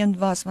my vreemd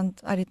was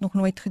want hy het dit nog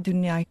nooit gedoen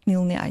nie, hy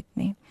kniel nie uit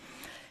nie.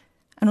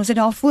 En ons het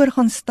daar voor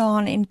gaan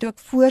staan en toe ek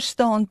voor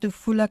staan toe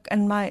voel ek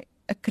in my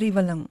 'n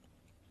kriweling.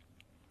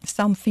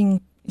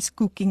 Something is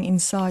cooking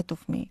inside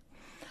of me.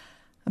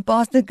 En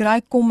Pastor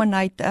Gray kom en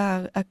hy het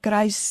 'n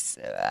kruis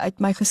uit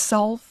my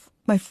gesalf,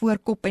 my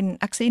voorkop en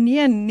ek sê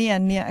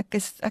nee,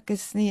 ek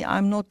is nie,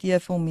 I'm not here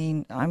for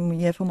me, I'm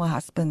here for my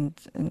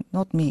husband,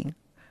 not me.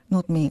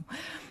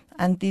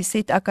 And he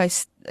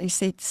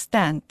said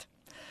stand.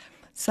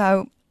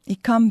 So he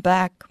come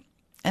back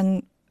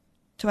en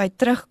toe hy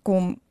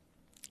terugkom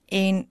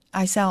en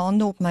hy sy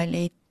hande op my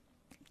lê,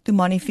 toe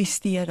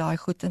manifesteer daai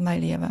goed in my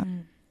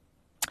lewe.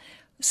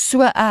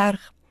 So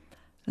erg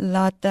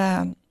laat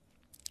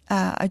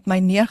uit my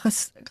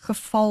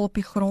neergeval op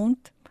die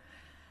grond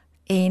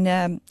en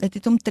dit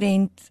het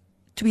omtrent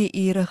 2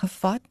 ure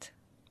gevat.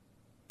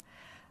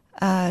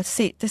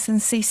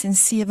 Tussen 6 en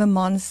 7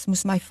 mans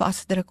moes my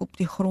vasdruk op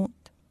die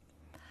grond.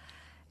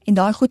 En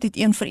daai goed het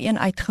een vir een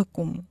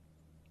uitgekom.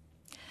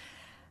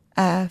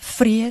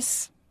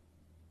 Vrees,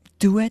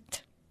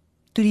 dood.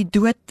 Toe die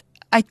dood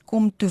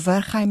uitkom, toe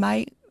wurg hy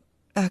my.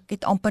 Ek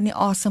het amper nie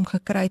asem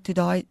gekry toe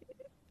daai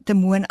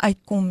demoon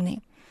uitkom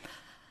nie.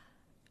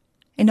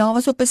 En daar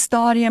was op 'n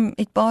stadium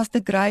het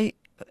Pastor Gray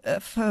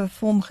vir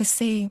hom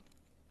gesê,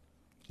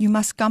 you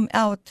must come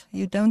out,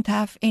 you don't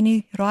have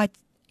any right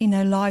in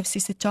her life,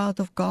 she's a child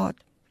of God.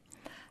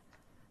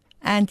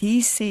 And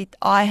he said,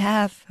 I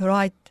have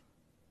the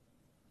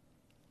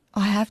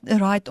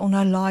right on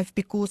her life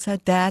because her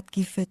dad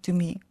gave it to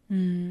me.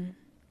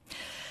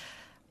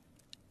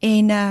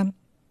 En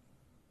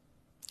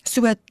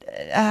so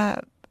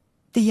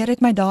die Here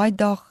het my daai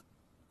dag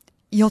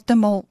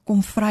heeltemal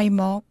kom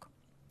vrymaak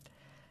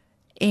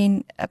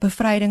en 'n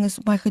bevryding is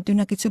op my gedoen.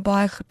 Ek het so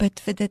baie gebid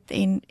vir dit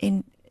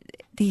en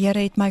die Here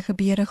het my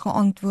gebede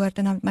geantwoord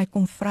en het my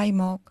kom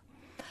vrymaak.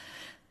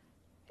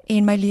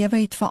 En my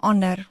lewe het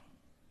verander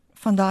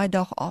van daai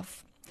dag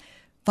af.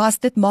 Was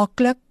dit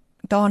maklik?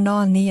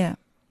 Daarna nee.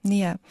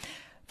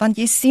 Want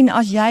jy sien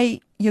as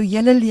jy jou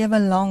hele lewe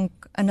lank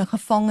in 'n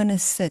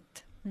gevangenis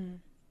sit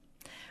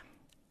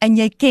en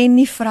jy ken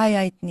nie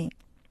vryheid nie,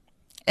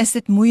 is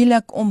dit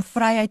moeilik om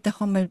vryheid te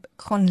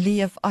gaan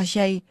leef as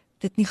jy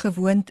dit nie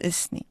gewoond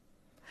is nie.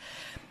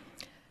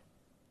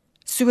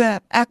 So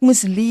ek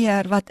moes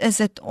leer wat is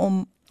dit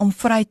om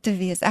vry te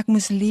wees. Ek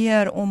moes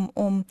leer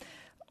om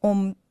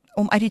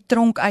uit die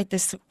tronk uit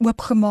is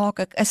oopgemaak,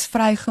 ek is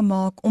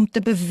vrygemaak om te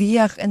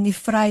beweeg in die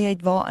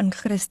vryheid waarin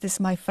Christus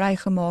my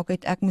vrygemaak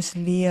het. Ek moes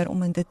leer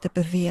om in dit te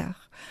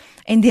beweeg.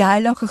 En die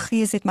Heilige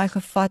Gees het my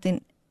gevat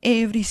in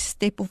every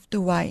step of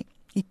the way.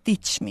 He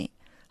teach me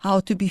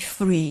how to be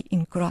free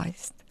in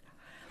Christ.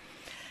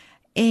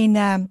 En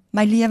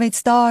my lewe het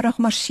stadig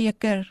maar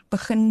seker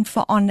begin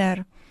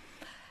verander.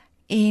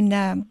 En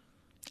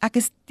ek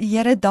is die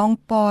Here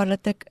dankbaar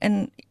dat ek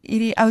in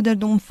hierdie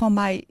ouderdom van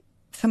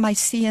vir my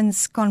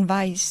seuns kan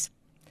wys.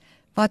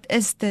 Wat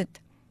is dit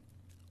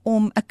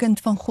om 'n kind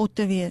van God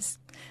te wees?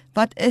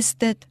 Wat is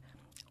dit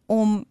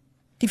om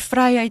die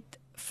vryheid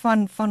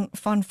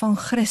van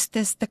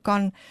Christus te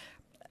kan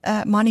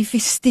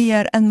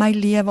manifesteer in my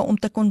lewe, om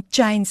te kon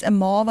change, 'n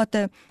ma wat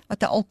 'n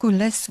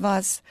alkoholist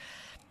was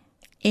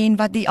en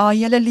wat haar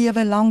hele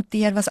lewe lank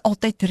deur was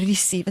altyd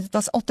risie, dit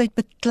was altyd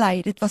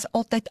beklei, dit was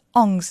altyd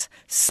angs,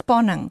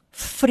 spanning,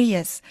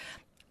 vrees.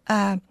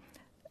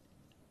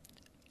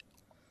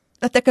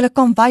 Dat ek hulle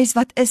kan wys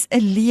wat is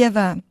 'n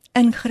lewe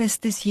in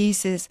Christus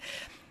Jesus.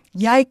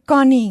 Jy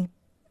kan nie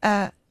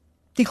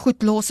die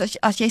goed los,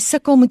 as jy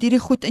sukkel met hierdie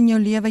goed in jou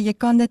lewe, jy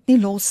kan dit nie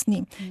los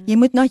nie. Jy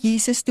moet na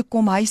Jesus toe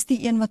kom, hy is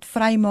die een wat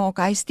vry maak,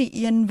 hy is die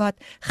een wat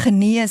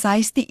genees, hy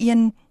is die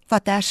een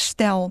wat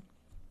herstel.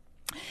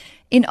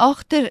 En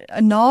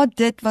na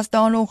dit was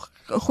daar nog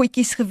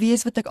goedjies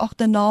gewees wat ek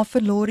agterna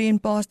vir Lori en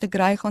Pastor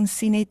Grey gaan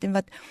sien het, en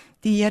wat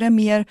die Here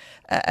meer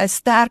 'n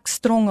sterk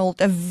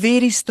stronghold, a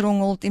very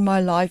stronghold in my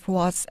life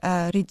was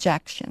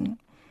rejection.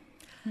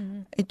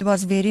 It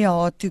was very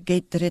hard to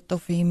get rid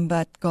of him,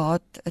 but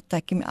God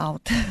take him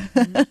out.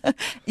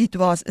 It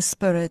was a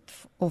spirit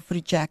of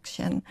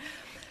rejection.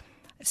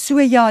 So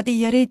ja,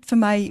 die Here het vir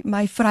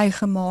my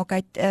vrygemaak, hy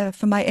het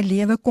vir my 'n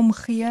lewe kom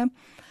gee,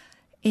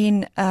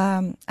 en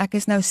ek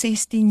is nou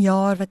 16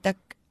 jaar wat ek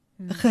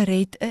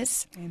gered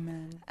is.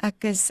 Amen.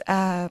 Ek is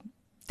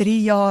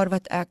 3 jaar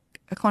wat ek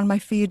gaan my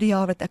 4de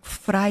jaar wat ek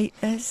vry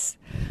is.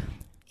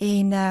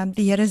 En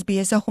die Here is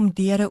besig om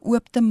deure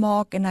oop te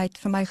maak, en hy het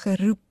vir my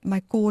geroep,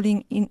 my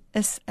calling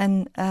is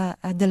in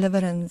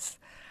deliverance.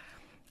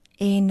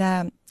 En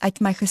hy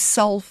het my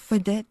gesalf vir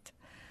dit.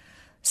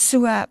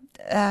 So,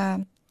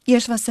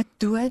 eers was ek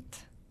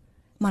dood,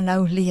 maar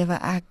nou lewe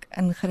ek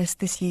in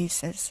Christus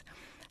Jesus.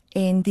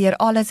 En deur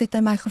alles het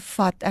hy my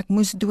gevat. Ek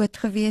moes dood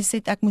gewees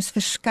het, ek moes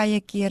verskeie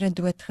kere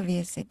dood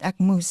gewees het. Ek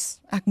moes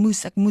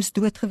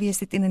dood gewees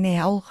het en in die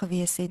hel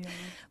gewees het.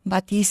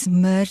 But his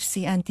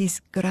mercy and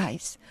his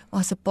grace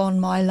was upon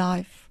my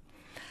life.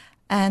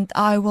 And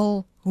I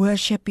will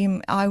worship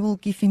him, I will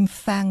give him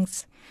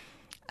thanks.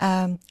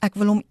 Ek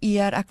wil hom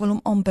eer, ek wil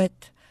hom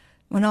aanbid.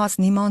 Want daar is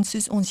niemand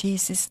soos ons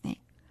Jesus nie.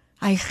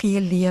 Hy gee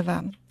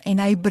lewe, en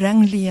hy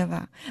bring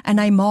lewe, en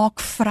hy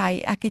maak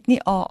vry. Ek het nie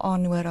AA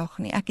nodig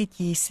nie, ek het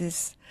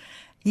Jesus.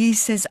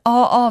 Jesus,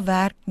 AA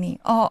werk nie,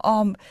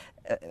 AA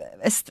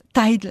is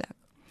tydelik.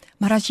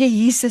 Maar as jy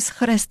Jesus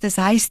Christus,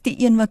 hy is die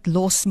een wat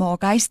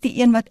losmaak, hy is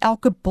die een wat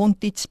elke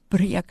bondage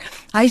breek,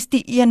 hy is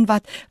die een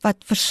wat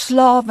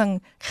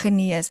verslawing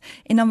genees.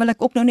 En dan wil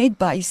ek ook nou net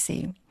by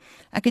sê,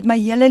 ek het my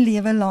hele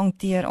lewe lank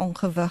deur aan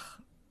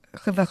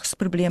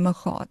gewigsprobleme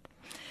gehad.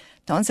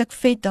 Dan is ek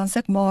vet, dan is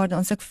ek maar,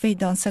 dan is ek vet,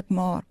 dan is ek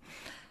maar.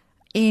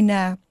 En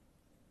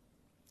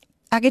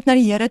ek het na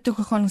die Here toe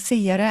gegaan en sê,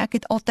 Here, ek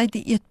het altyd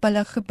die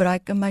eetpille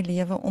gebruik in my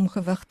lewe om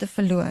gewig te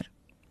verloor.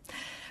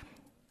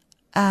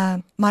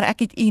 Maar ek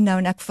het U nou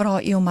en ek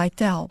vra U om my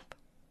te help.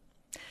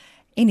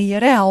 En die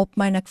Here help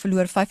my en ek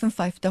verloor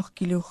 55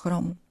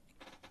 kilogram.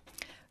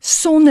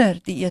 Sonder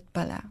die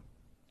eetpille.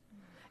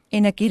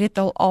 En ek het dit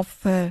al af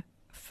vir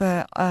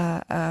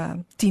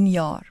 10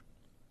 jaar.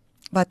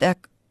 Wat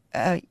ek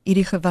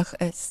hierdie gewig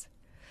is.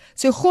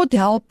 So God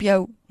help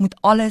jou met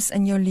alles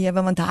in jou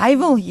lewe, want hy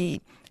wil jy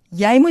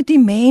moet die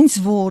mens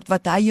word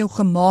wat hy jou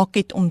gemaak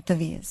het om te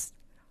wees.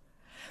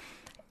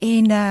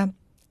 En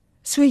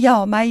so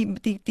ja,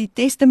 die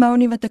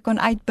testimony wat ek kan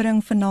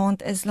uitbring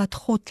vanaand is, laat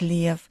God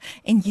leef,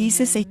 en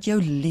Jesus het jou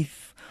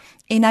lief,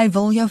 en hy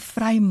wil jou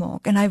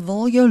vrymaak, en hy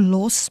wil jou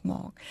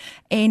losmaak,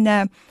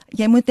 en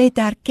jy moet net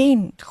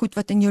erken, goed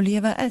wat in jou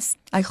lewe is,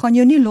 hy gaan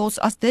jou nie los,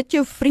 as dit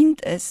jou vriend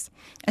is,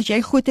 as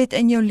jy goed het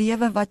in jou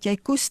lewe wat jy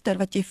koester,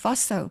 wat jy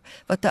vashou,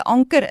 wat 'n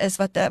anker is,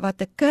 wat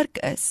 'n kurk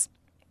is,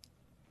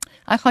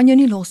 hy gaan jou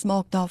nie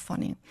losmaak daarvan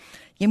nie.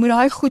 Jy moet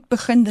daai goed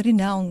begin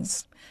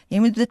renounce. Jy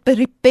moet dit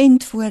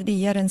repent voor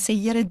die Here en sê,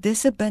 Here,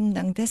 dis 'n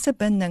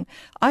binding.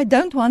 I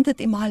don't want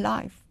it in my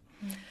life.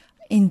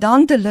 En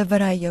dan deliver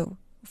hy jou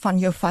van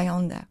jou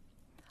vyande.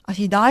 As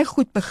jy daai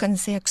goed begin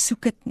sê, ek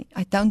soek dit nie.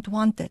 I don't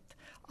want it.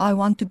 I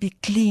want to be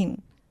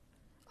clean.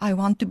 I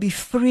want to be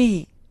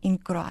free in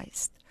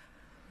Christ.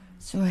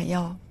 So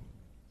ja.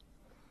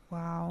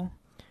 Wow.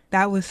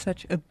 That was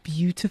such a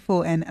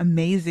beautiful and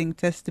amazing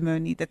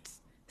testimony that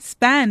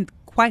spanned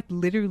quite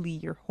literally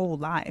your whole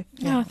life.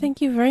 Yeah,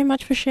 thank you very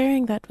much for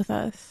sharing that with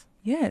us.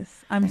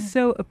 Yes, I'm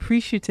so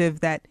appreciative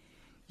that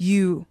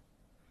you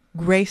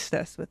graced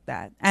us with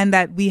that, and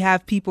that we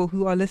have people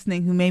who are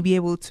listening who may be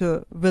able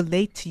to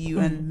relate to you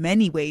in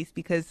many ways,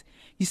 because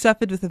you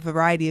suffered with a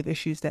variety of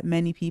issues that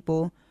many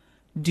people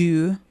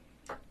do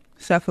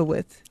suffer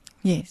with.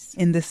 Yes.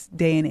 In this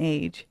day and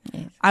age.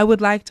 Yes. I would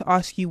like to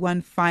ask you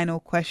one final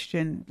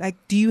question. Like,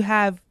 do you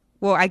have,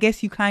 well, I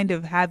guess you kind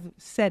of have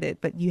said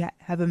it, but you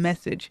have a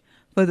message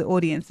for the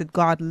audience that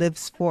God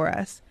lives for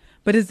us.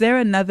 But is there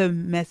another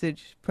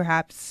message,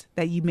 perhaps,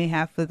 that you may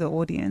have for the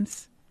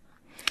audience?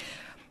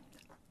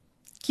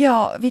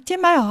 ja, weet jy,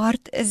 my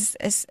hart is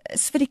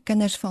vir die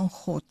kinders van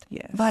God,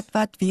 Yes.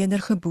 wat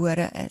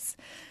wedergebore is.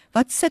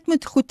 Wat sit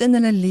met goed in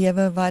hulle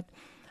lewe, wat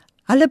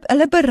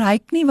hulle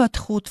bereik nie wat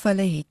God vir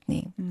hulle het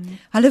nie.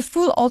 Hulle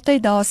voel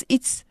altyd daar's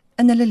iets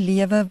in hulle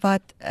lewe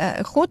wat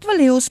God wil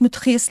hê ons moet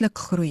geestelik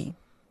groei.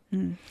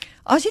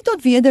 As jy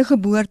tot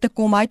wedergeboorte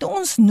kom, hy het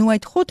ons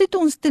nooit, God het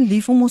ons te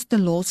lief om ons te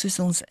los soos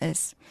ons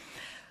is.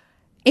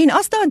 En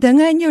as daar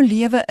dinge in jou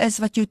lewe is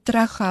wat jou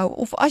terughou,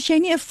 of as jy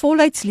nie 'n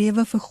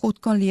volheidslewe vir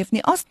God kan leef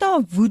nie, as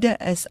daar woede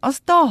is,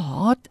 as daar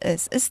haat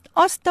is,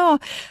 as daar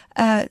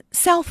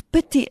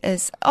self-pity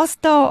is, as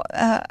daar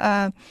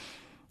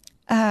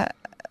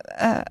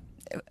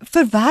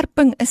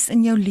verwerping is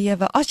in jou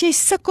lewe, as jy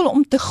sukkel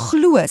om te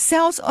glo,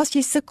 selfs as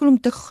jy sukkel om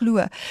te glo.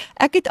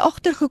 Ek het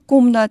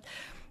agtergekom dat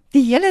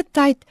die hele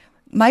tyd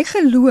my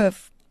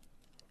geloof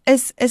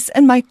is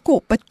in my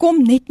kop. Dit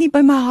kom net nie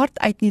by my hart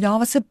uit nie. Daar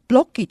was 'n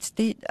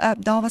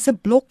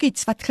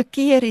blokkies wat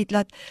gekeer het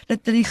dat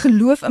die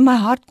geloof in my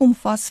hart kom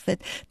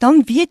vasvit.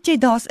 Dan weet jy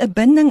daar's 'n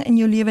binding in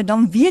jou lewe,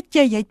 dan weet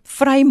jy het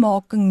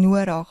vrymaking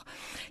nodig.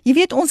 Jy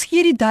weet, ons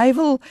gee die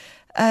duiwel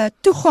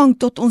toegang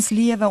tot ons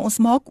lewe. Ons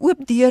maak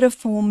oop deure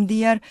vir hom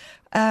deur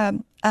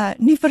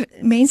nie vir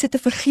mense te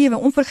vergewe,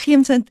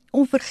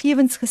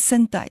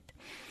 onvergewensgesindheid.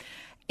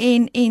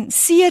 En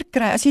seer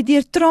kry, as jy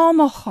deur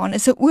trauma gaan,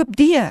 is 'n oop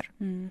deur.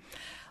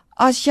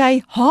 As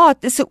jy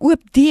haat, is 'n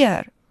oop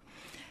deur.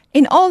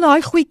 En al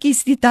daai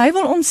goedjies, die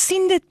duiwel ons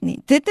sien dit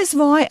nie. Dit is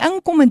waar hy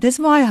inkom en dis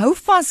waar hy hou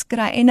vas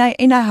kry en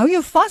hy hou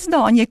jou vas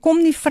daaraan, jy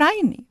kom nie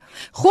vry nie.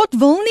 God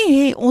wil nie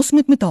hê ons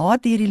moet met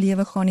haat deur die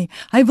lewe gaan nie.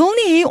 Hy wil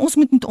nie hê ons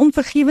moet met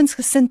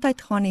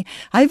onvergewensgesindheid gaan nie.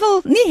 Hy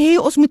wil nie hê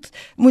ons moet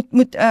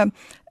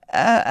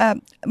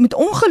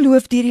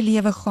ongeloof deur die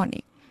lewe gaan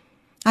nie.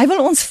 Hy wil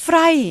ons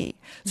vry hê.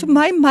 So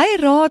my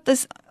raad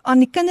is aan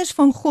die kinders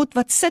van God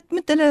wat sit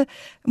met dinge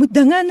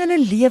in hulle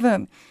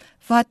lewe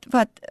wat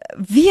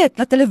weet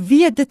dat hulle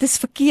weet dit is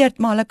verkeerd,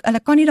 maar hulle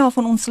kan nie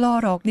daarvan ontslaa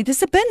raak nie.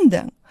 Dis 'n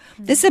binding.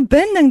 Dis 'n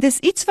binding, dis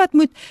iets wat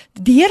moet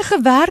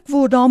deurgewerk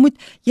word.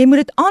 Jy moet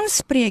dit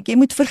aanspreek, jy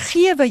moet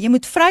vergewe, jy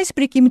moet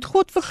vryspreek, jy moet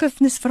God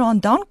vergifnis vra en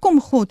dan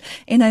kom God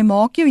en hy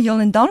maak jou heel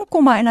en dan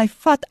kom hy en hy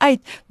vat uit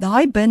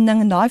daai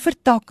binding en daai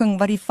vertakking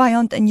wat die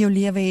vyand in jou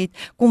lewe het,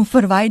 kom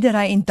verwyder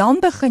hy en dan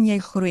begin jy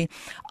groei.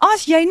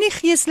 As jy nie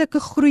geestelike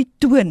groei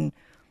toon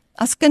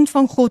as kind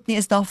van God nie,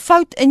 is daar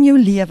fout in jou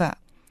lewe.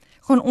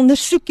 Gaan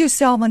ondersoek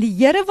jouself, want die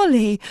Here wil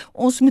hê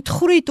ons moet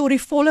groei tot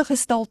die volle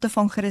gestalte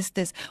van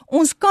Christus.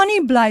 Ons kan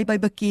nie bly by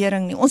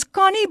bekering nie. Ons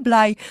kan nie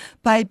bly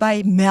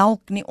by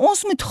melk nie.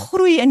 Ons moet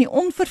groei in die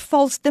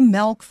onvervalste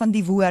melk van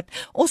die woord.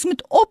 Ons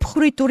moet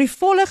opgroei tot die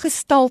volle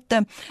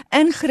gestalte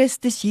in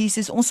Christus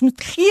Jesus. Ons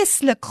moet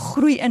geestelik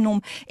groei in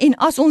hom. En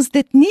as ons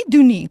dit nie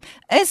doen nie,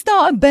 is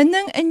daar 'n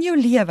binding in jou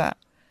lewe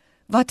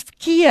wat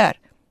keer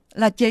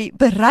laat jy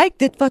bereik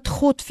dit wat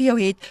God vir jou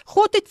het.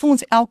 God het vir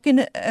ons elkeen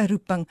 'n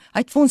roeping. Hy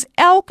het vir ons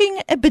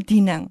elkeen 'n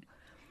bediening.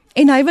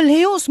 En hy wil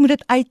hê ons moet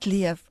dit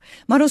uitleef.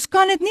 Maar ons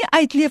kan dit nie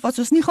uitleef as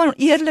ons nie gaan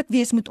eerlik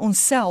wees met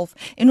onsself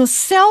en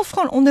ons self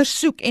gaan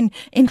ondersoek en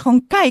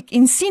gaan kyk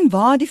en sien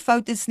waar die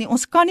fout is nie.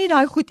 Ons kan nie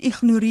daai goed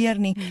ignoreer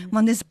nie,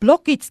 want dis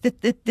blokkies.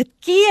 Dit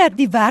keer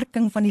die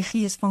werking van die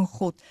Gees van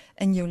God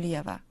in jou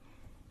lewe.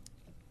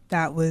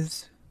 That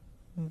was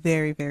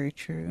very, very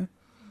true.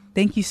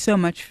 Thank you so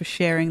much for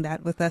sharing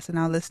that with us and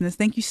our listeners.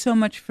 Thank you so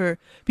much for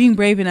being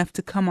brave enough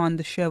to come on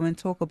the show and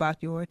talk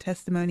about your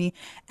testimony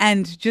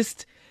and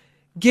just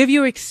give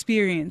your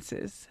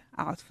experiences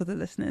out for the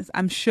listeners.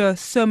 I'm sure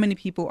so many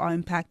people are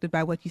impacted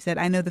by what you said.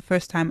 I know the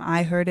first time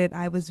I heard it,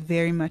 I was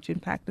very much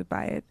impacted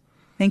by it.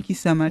 Thank you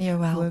so much. You're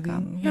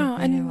welcome. Yeah,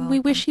 and we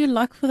wish you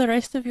luck for the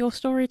rest of your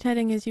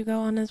storytelling as you go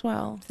on as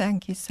well.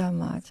 Thank you so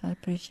much. I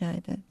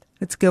appreciate it.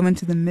 Let's go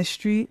into the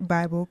Mystery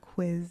Bible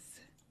Quiz.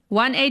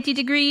 180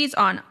 degrees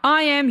on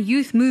I Am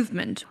Youth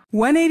Movement.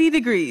 180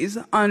 degrees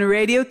on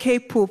Radio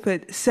Cape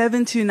Pulpit,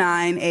 7 to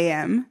 9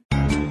 a.m.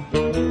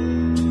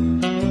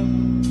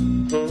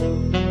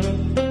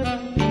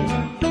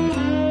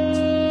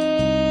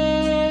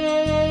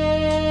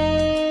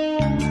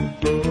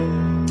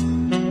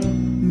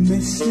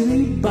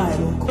 Mystery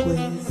Bible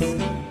Quiz.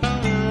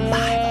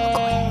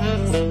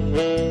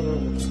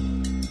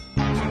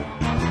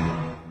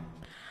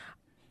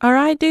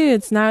 Alright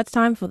dudes, now it's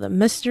time for the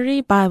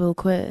Mystery Bible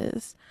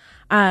Quiz.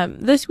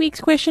 This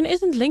week's question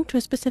isn't linked to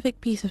a specific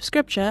piece of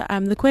scripture.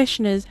 The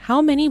question is, how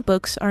many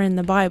books are in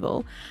the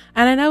Bible?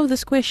 And I know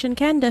this question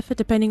can differ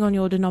depending on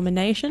your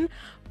denomination,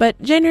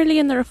 but generally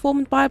in the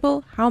Reformed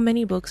Bible, how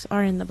many books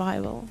are in the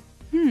Bible?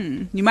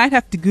 You might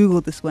have to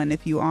Google this one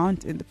if you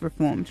aren't in the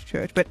Reformed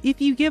Church, but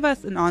if you give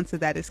us an answer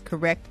that is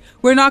correct,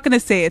 we're not going to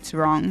say it's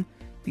wrong,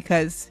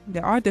 because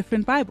there are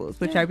different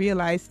Bibles, which I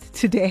realized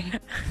today.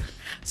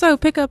 So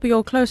pick up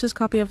your closest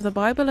copy of the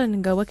Bible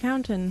and go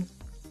a-counting.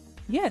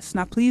 Yes,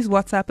 now please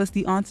WhatsApp us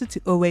the answer to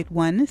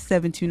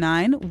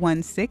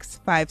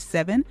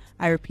 081-729-1657.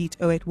 I repeat,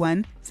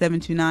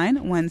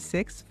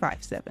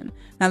 081-729-1657.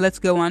 Now let's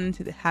go on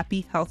to the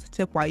happy health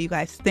tip while you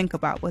guys think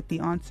about what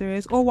the answer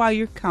is or while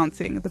you're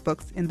counting the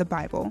books in the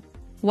Bible.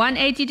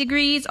 180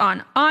 degrees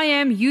on I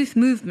Am Youth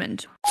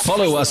Movement.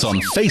 Follow us on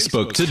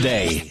Facebook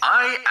today.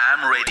 I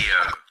Am Radio.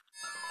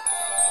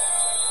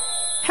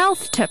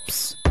 Health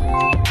tips.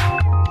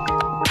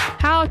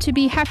 How to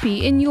be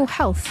happy in your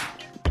health.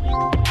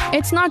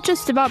 It's not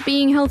just about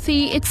being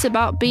healthy, it's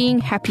about being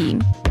happy.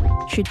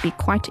 Should be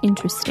quite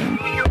interesting.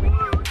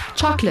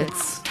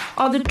 Chocolates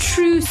are the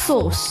true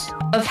source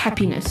of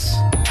happiness.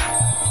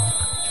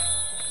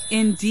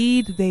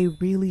 Indeed, they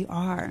really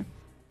are.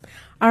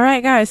 All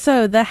right, guys.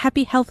 So the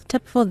happy health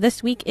tip for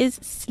this week is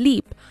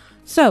sleep.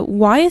 So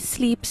why is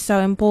sleep so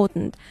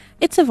important?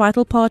 It's a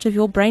vital part of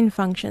your brain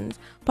functions,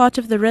 part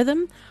of the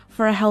rhythm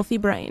for a healthy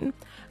brain.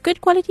 Good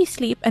quality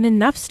sleep and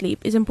enough sleep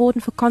is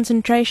important for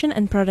concentration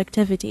and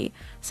productivity.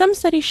 Some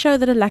studies show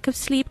that a lack of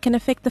sleep can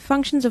affect the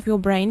functions of your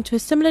brain to a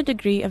similar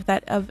degree of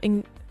that of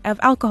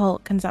alcohol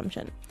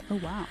consumption.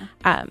 Oh, wow.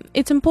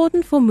 It's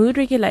important for mood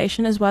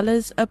regulation as well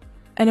as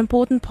an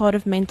important part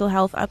of mental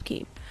health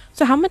upkeep.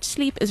 So how much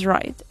sleep is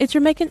right? It's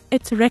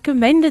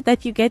recommended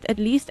that you get at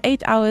least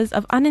 8 hours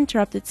of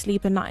uninterrupted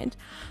sleep a night.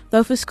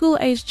 Though for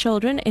school-aged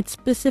children, it's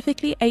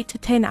specifically 8 to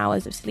 10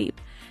 hours of sleep.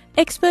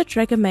 Experts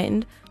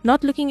recommend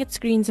not looking at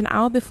screens an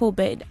hour before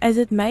bed, as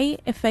it may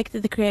affect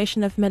the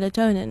creation of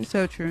melatonin,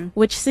 So true.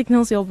 which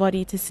signals your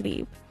body to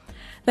sleep.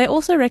 They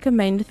also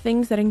recommend that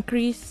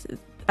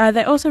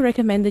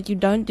you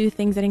don't do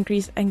things that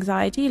increase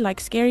anxiety,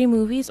 like scary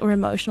movies or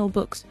emotional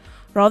books,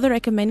 rather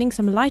recommending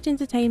some light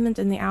entertainment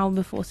in the hour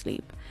before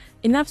sleep.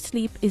 Enough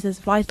sleep is as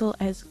vital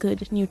as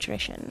good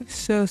nutrition.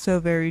 So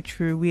very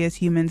true. We as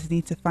humans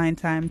need to find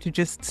time to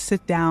just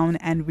sit down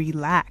and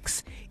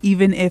relax,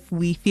 even if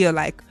we feel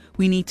like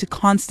we need to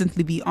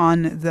constantly be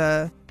on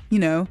the,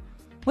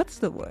 what's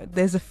the word?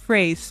 There's a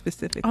phrase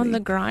specifically. On the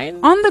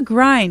grind? On the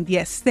grind.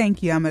 Yes,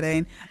 thank you,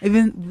 Amadane.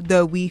 Even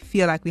though we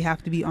feel like we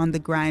have to be on the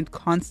grind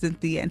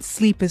constantly and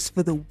sleep is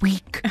for the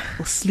weak.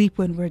 We'll sleep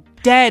when we're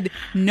dead.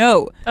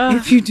 No.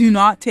 If you do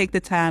not take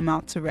the time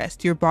out to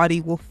rest, your body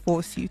will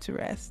force you to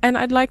rest. And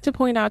I'd like to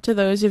point out to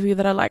those of you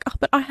that are like,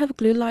 but I have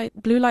blue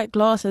light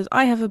glasses.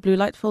 I have a blue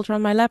light filter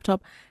on my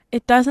laptop.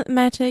 It doesn't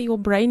matter. Your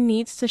brain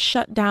needs to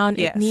shut down.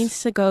 Yes. It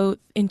needs to go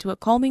into a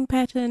calming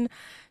pattern.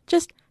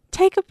 Just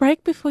take a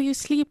break before you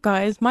sleep,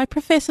 guys. My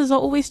professors are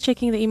always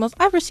checking the emails.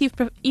 I've received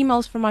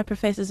emails from my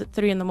professors at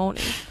 3 a.m.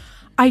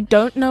 I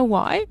don't know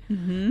why.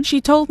 Mm-hmm. She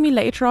told me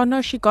later on,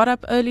 no, she got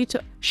up early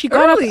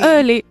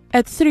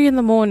at 3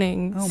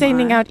 a.m,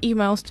 sending out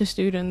emails to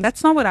students.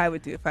 That's not what I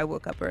would do if I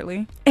woke up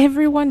early.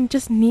 Everyone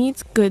just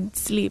needs good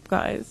sleep,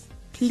 guys.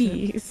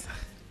 Please.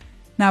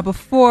 Now,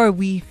 before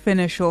we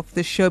finish off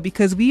the show,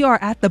 because we are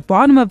at the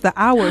bottom of the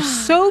hour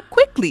so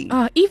quickly.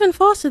 Even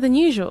faster than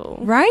usual.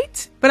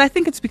 Right? But I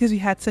think it's because we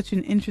had such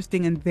an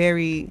interesting and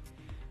very,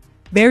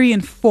 very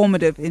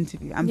informative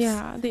interview.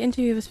 The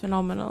interview was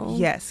phenomenal.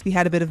 Yes, we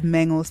had a bit of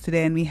mangles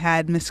today, and we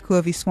had Miss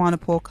Kowie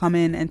Swanepoel come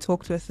in and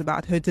talk to us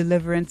about her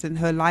deliverance and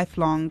her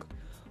lifelong.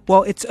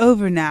 Well, it's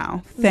over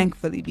now,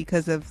 thankfully,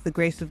 because of the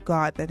grace of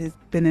God that has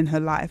been in her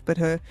life. But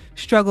her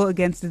struggle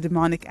against the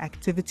demonic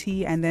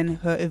activity and then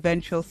her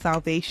eventual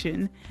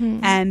salvation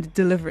and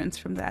deliverance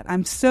from that.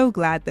 I'm so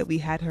glad that we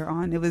had her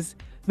on. It was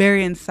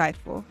very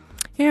insightful.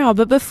 Yeah,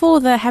 but before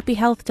the happy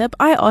health tip,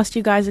 I asked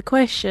you guys a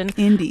question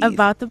Indeed.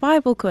 about the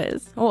Bible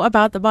quiz, or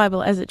about the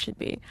Bible as it should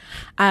be.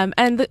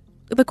 And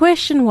the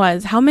question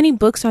was, how many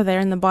books are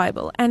there in the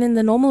Bible? And in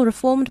the normal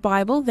Reformed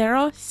Bible, there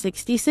are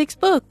 66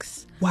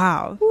 books.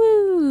 Wow.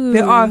 Woo.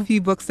 There are a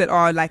few books that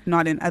are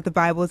not in other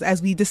Bibles,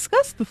 as we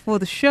discussed before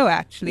the show,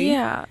 actually.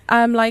 Yeah.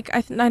 I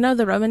know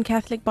the Roman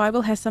Catholic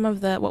Bible has some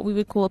of the, what we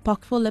would call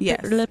apocryphal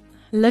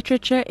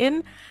literature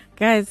in.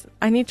 Guys,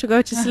 I need to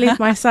go to sleep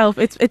myself.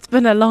 It's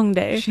been a long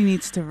day. She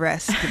needs to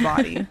rest the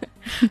body.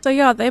 So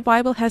yeah, their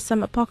Bible has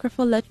some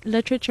apocryphal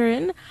literature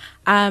in.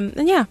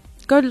 And yeah,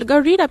 go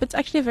read up. It's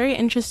actually a very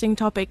interesting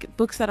topic.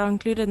 Books that are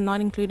included and not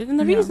included, and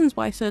the reasons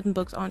why certain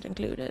books aren't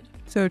included.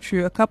 So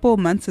true. A couple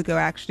months ago,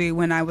 actually,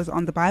 when I was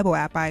on the Bible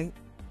app, I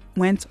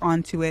went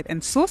onto it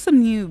and saw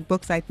some new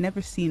books I'd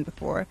never seen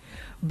before.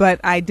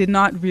 But I did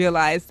not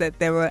realize that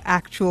there were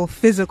actual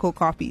physical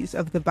copies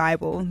of the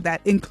Bible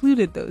that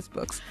included those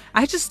books.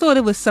 I just thought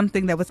it was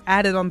something that was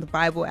added on the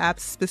Bible app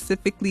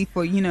specifically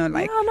for,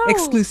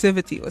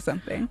 exclusivity or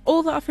something.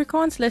 All the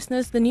Afrikaans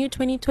listeners, the new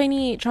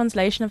 2020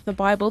 translation of the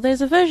Bible,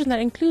 there's a version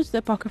that includes the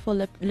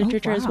apocryphal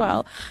literature as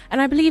well.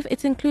 And I believe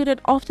it's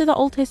included after the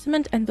Old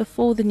Testament and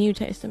before the New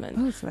Testament.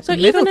 Oh, so like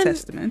Middle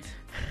Testament.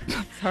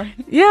 Sorry.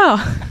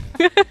 Yeah.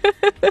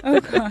 Oh,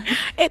 God.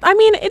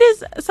 It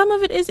is, some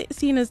of it is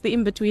seen as the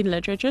in-between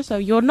literature, so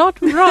you're not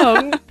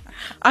wrong.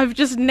 I've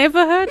just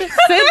never heard it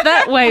said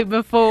that way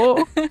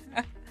before.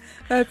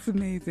 That's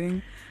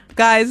amazing.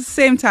 Guys,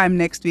 same time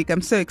next week.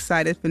 I'm so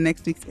excited for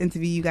next week's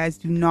interview. You guys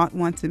do not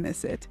want to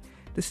miss it.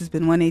 This has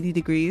been 180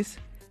 Degrees,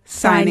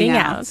 signing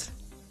out.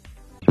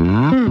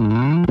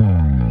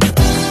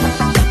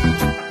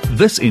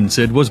 This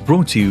insert was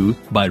brought to you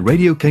by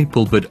Radio K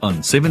Pulpit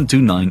on 7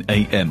 to 9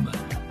 a.m.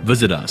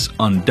 Visit us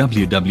on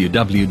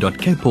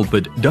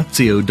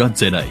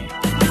www.kpulpit.co.za.